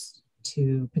weapons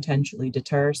to potentially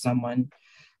deter someone.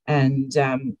 And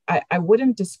I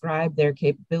wouldn't describe their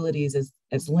capabilities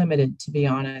as limited, to be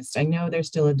honest. I know there's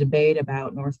still a debate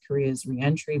about North Korea's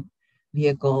reentry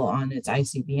vehicle on its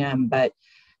ICBM, but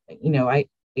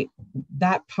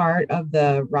that part of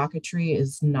the rocketry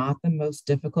is not the most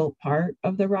difficult part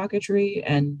of the rocketry.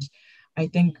 And I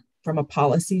think from a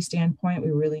policy standpoint,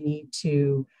 we really need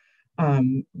to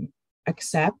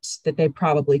accept that they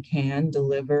probably can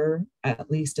deliver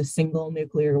at least a single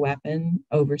nuclear weapon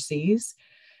overseas.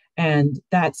 And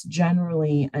that's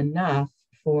generally enough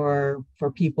for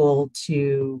people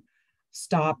to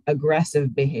stop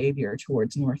aggressive behavior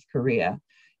towards North Korea.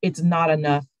 It's not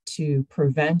enough to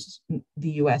prevent the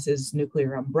US's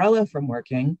nuclear umbrella from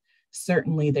working.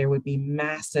 Certainly there would be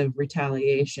massive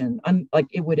retaliation, like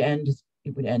it would end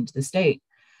the state.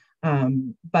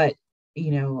 But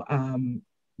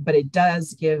it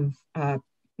does give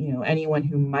anyone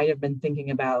who might have been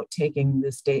thinking about taking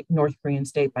the North Korean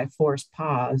state by force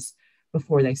pause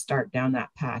before they start down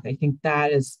that path. I think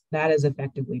that is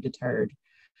effectively deterred.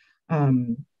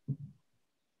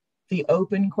 The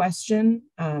open question,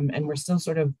 and we're still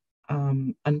sort of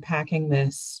unpacking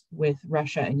this with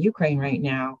Russia and Ukraine right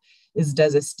now, is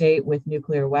does a state with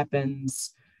nuclear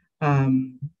weapons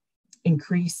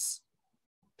increase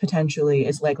potentially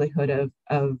its likelihood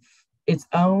of its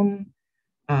own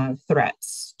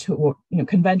threats to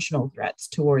conventional threats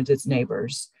towards its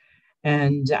neighbors.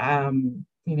 And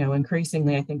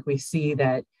increasingly I think we see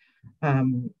that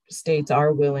states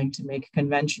are willing to make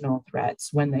conventional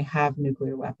threats when they have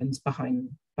nuclear weapons behind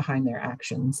their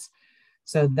actions.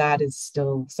 So that is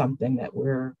still something that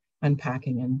we're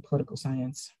unpacking in political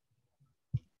science.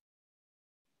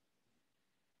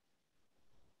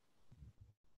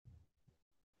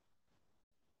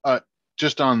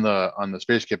 Just on the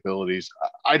space capabilities,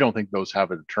 I don't think those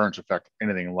have a deterrence effect,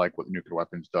 anything like what nuclear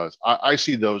weapons does. I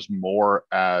see those more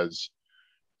as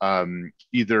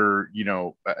either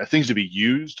things to be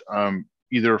used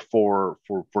either for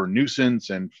nuisance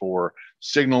and for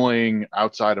signaling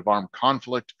outside of armed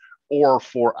conflict, or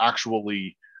for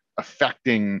actually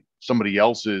affecting somebody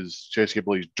else's space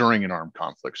capabilities during an armed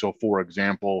conflict. So, for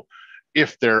example,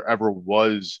 if there ever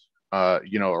was a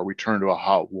return to a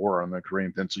hot war on the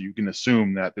Korean Peninsula, you can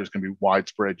assume that there's going to be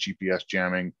widespread GPS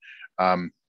jamming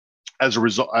as a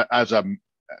result, as a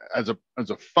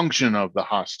function of the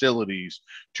hostilities,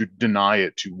 to deny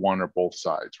it to one or both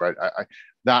sides, right?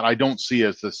 I don't see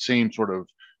as the same sort of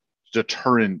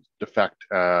deterrent effect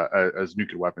as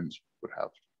nuclear weapons would have.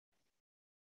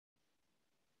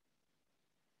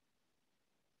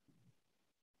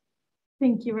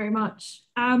 Thank you very much.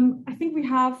 I think we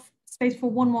have space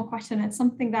for one more question. It's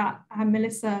something that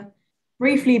Melissa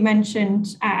briefly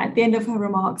mentioned at the end of her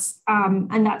remarks,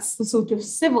 and that's the sort of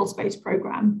civil space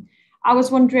program. I was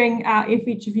wondering if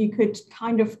each of you could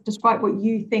kind of describe what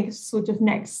you think is sort of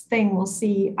next thing we'll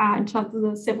see in terms of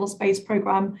the civil space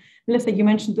program. Melissa, you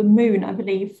mentioned the moon, I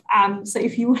believe. So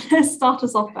if you want to start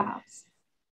us off, perhaps.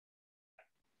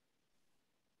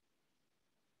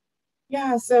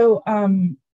 Yeah, so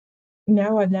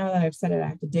now that I've said it, I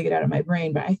have to dig it out of my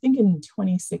brain, but I think in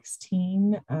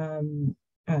 2016,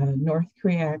 North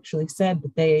Korea actually said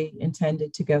that they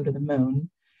intended to go to the moon.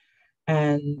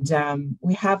 And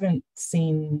we haven't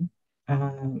seen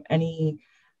any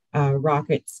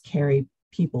rockets carry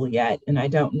people yet. And I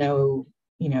don't know,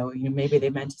 maybe they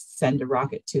meant to send a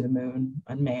rocket to the moon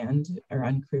unmanned or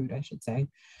uncrewed, I should say.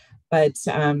 But,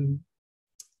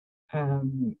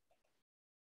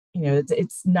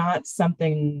 it's not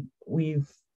something we've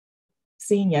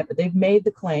seen yet, but they've made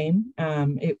the claim,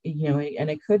 and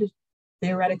it could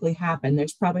theoretically happen.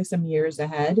 There's probably some years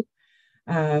ahead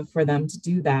for them to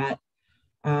do that.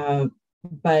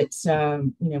 But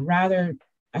rather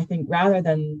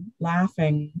than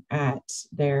laughing at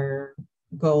their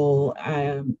goal,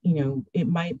 it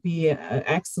might be an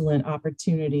excellent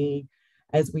opportunity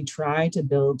as we try to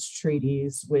build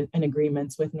treaties and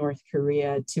agreements with North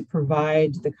Korea to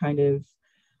provide the kind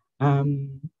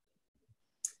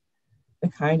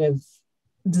of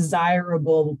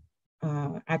desirable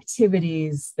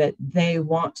activities that they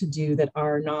want to do that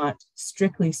are not,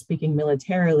 strictly speaking,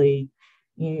 militarily.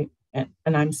 And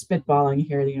I'm spitballing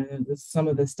here. Some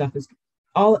of this stuff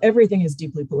everything is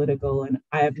deeply political, and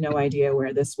I have no idea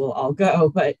where this will all go.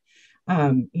 But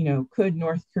could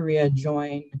North Korea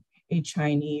join a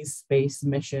Chinese space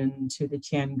mission to the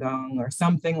Tiangong or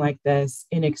something like this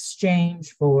in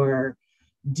exchange for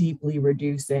deeply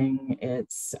reducing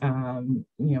its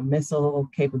missile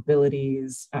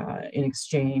capabilities, in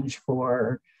exchange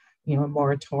for a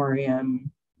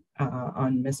moratorium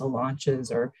on missile launches,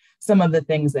 or some of the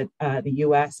things that the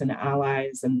US and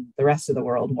allies and the rest of the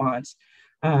world want.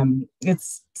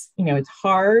 It's, it's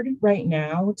hard right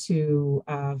now to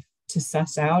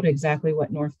suss out exactly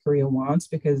what North Korea wants,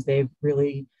 because they've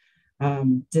really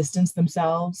distanced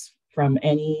themselves from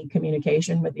any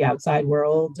communication with the outside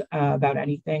world about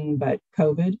anything but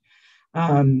COVID.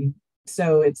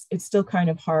 So it's still kind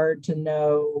of hard to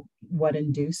know what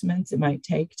inducements it might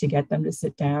take to get them to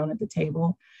sit down at the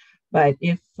table. But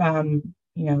if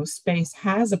space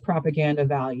has a propaganda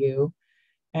value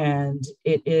and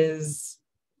it is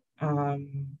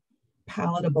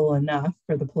palatable enough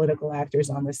for the political actors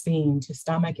on the scene to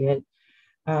stomach it,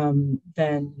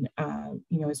 then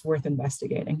it's worth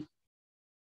investigating.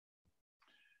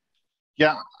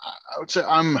 Yeah, I would say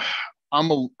I'm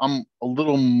a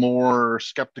little more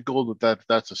skeptical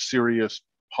that's a serious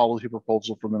policy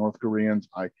proposal from the North Koreans.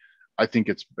 I think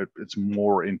it's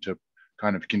more into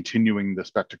kind of continuing the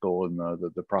spectacle and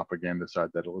the propaganda side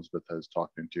that Elizabeth has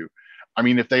talked into. I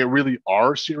mean, if they really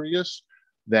are serious,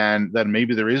 then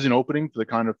maybe there is an opening for the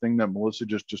kind of thing that Melissa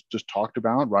just talked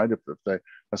about, right? If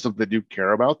that's something they do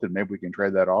care about, then maybe we can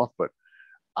trade that off. But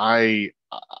I'm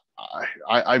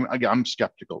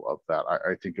skeptical of that.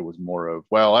 I think it was more of,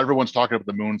 well, everyone's talking about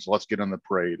the moon, so let's get on the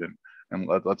parade and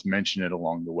let's mention it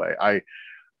along the way.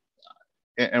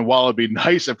 And while it'd be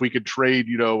nice if we could trade,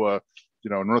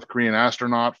 North Korean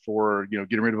astronaut for,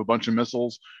 getting rid of a bunch of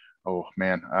missiles. Oh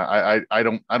man, I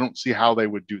don't see how they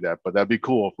would do that, but that'd be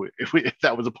cool if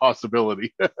that was a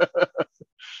possibility.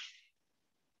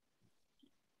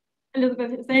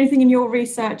 Elizabeth, is there anything in your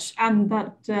research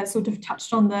that sort of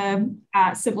touched on the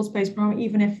civil space program,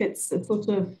 even if it's sort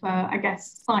of,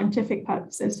 scientific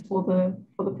purposes for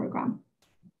the program?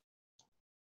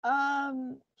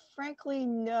 Frankly,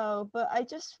 no, but I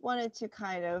just wanted to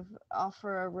kind of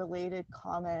offer a related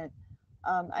comment.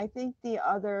 I think the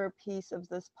other piece of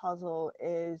this puzzle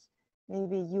is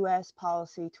maybe U.S.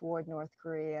 policy toward North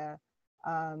Korea.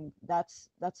 That's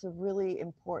a really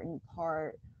important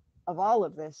part of all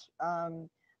of this.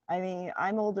 I mean,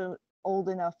 I'm old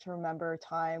enough to remember a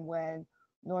time when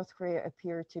North Korea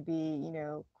appeared to be,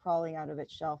 crawling out of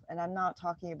its shell. And I'm not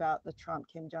talking about the Trump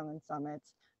Kim Jong-un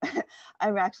summits.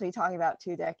 I'm actually talking about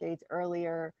 2 decades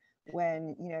earlier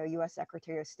when, U.S.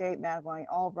 Secretary of State Madeleine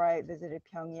Albright visited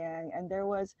Pyongyang, and there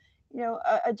was,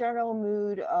 a general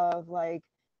mood of like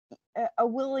a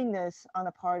willingness on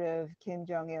the part of Kim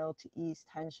Jong-il to ease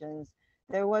tensions.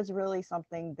 There was really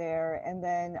something there. And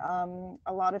then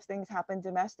a lot of things happened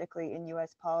domestically in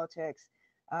US politics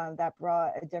that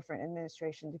brought a different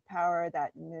administration to power.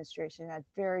 That administration had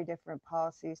very different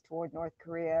policies toward North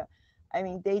Korea. I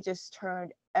mean, they just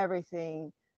turned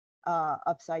everything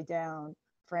upside down,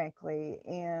 frankly,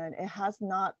 and it has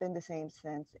not been the same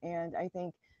since. And I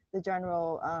think the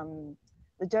general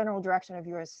direction of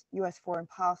US foreign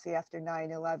policy after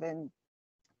 9/11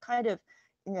 kind of,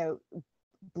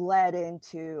 bled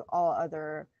into all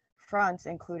other fronts,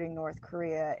 including North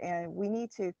Korea. And we need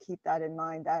to keep that in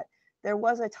mind, that there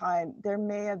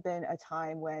may have been a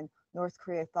time when North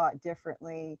Korea thought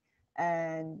differently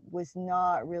and was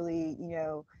not really,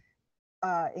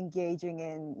 engaging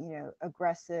in,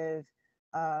 aggressive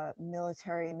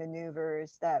military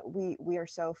maneuvers that we are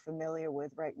so familiar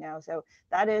with right now. So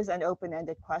that is an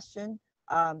open-ended question.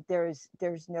 There's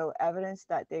no evidence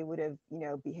that they would have,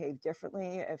 behaved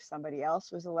differently if somebody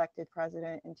else was elected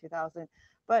president in 2000,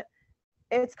 but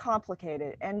it's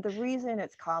complicated. And the reason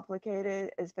it's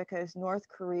complicated is because North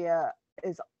Korea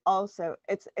is also,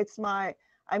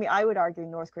 I would argue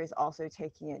North Korea is also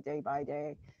taking it day by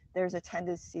day. There's a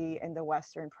tendency in the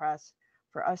Western press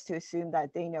for us to assume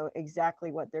that they know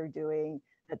exactly what they're doing,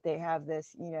 that they have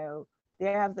this,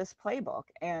 they have this playbook,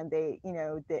 and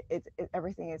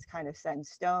everything is kind of set in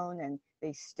stone and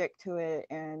they stick to it,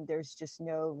 and there's just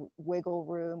no wiggle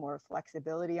room or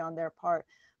flexibility on their part.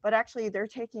 But actually they're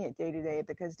taking it day to day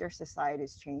because their society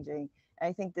is changing. And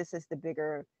I think this is the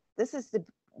bigger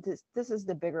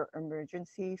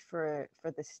emergency for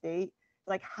the state.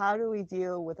 Like, how do we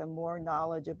deal with a more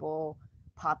knowledgeable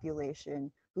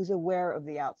population who's aware of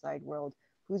the outside world,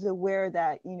 who's aware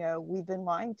that, we've been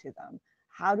lying to them?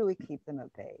 How do we keep them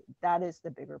at bay? That is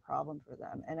the bigger problem for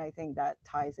them. And I think that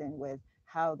ties in with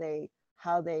how they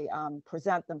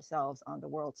present themselves on the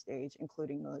world stage,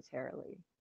 including militarily.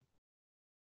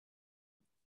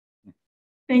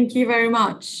 Thank you very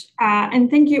much. And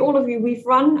thank you, all of you. We've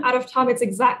run out of time. It's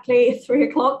exactly 3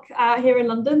 o'clock here in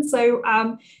London. So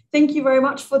thank you very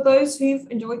much for those who've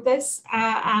enjoyed this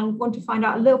and want to find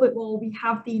out a little bit more. We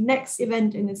have the next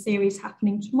event in the series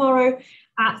happening tomorrow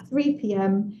at 3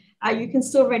 p.m. You can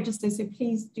still register, so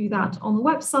please do that on the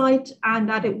website, and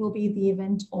that it will be the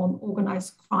event on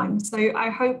organised crime. So I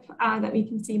hope that we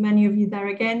can see many of you there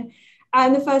again.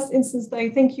 In the first instance, though,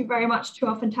 thank you very much to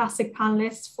our fantastic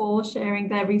panelists for sharing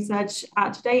their research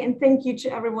today. And thank you to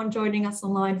everyone joining us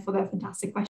online for their fantastic questions.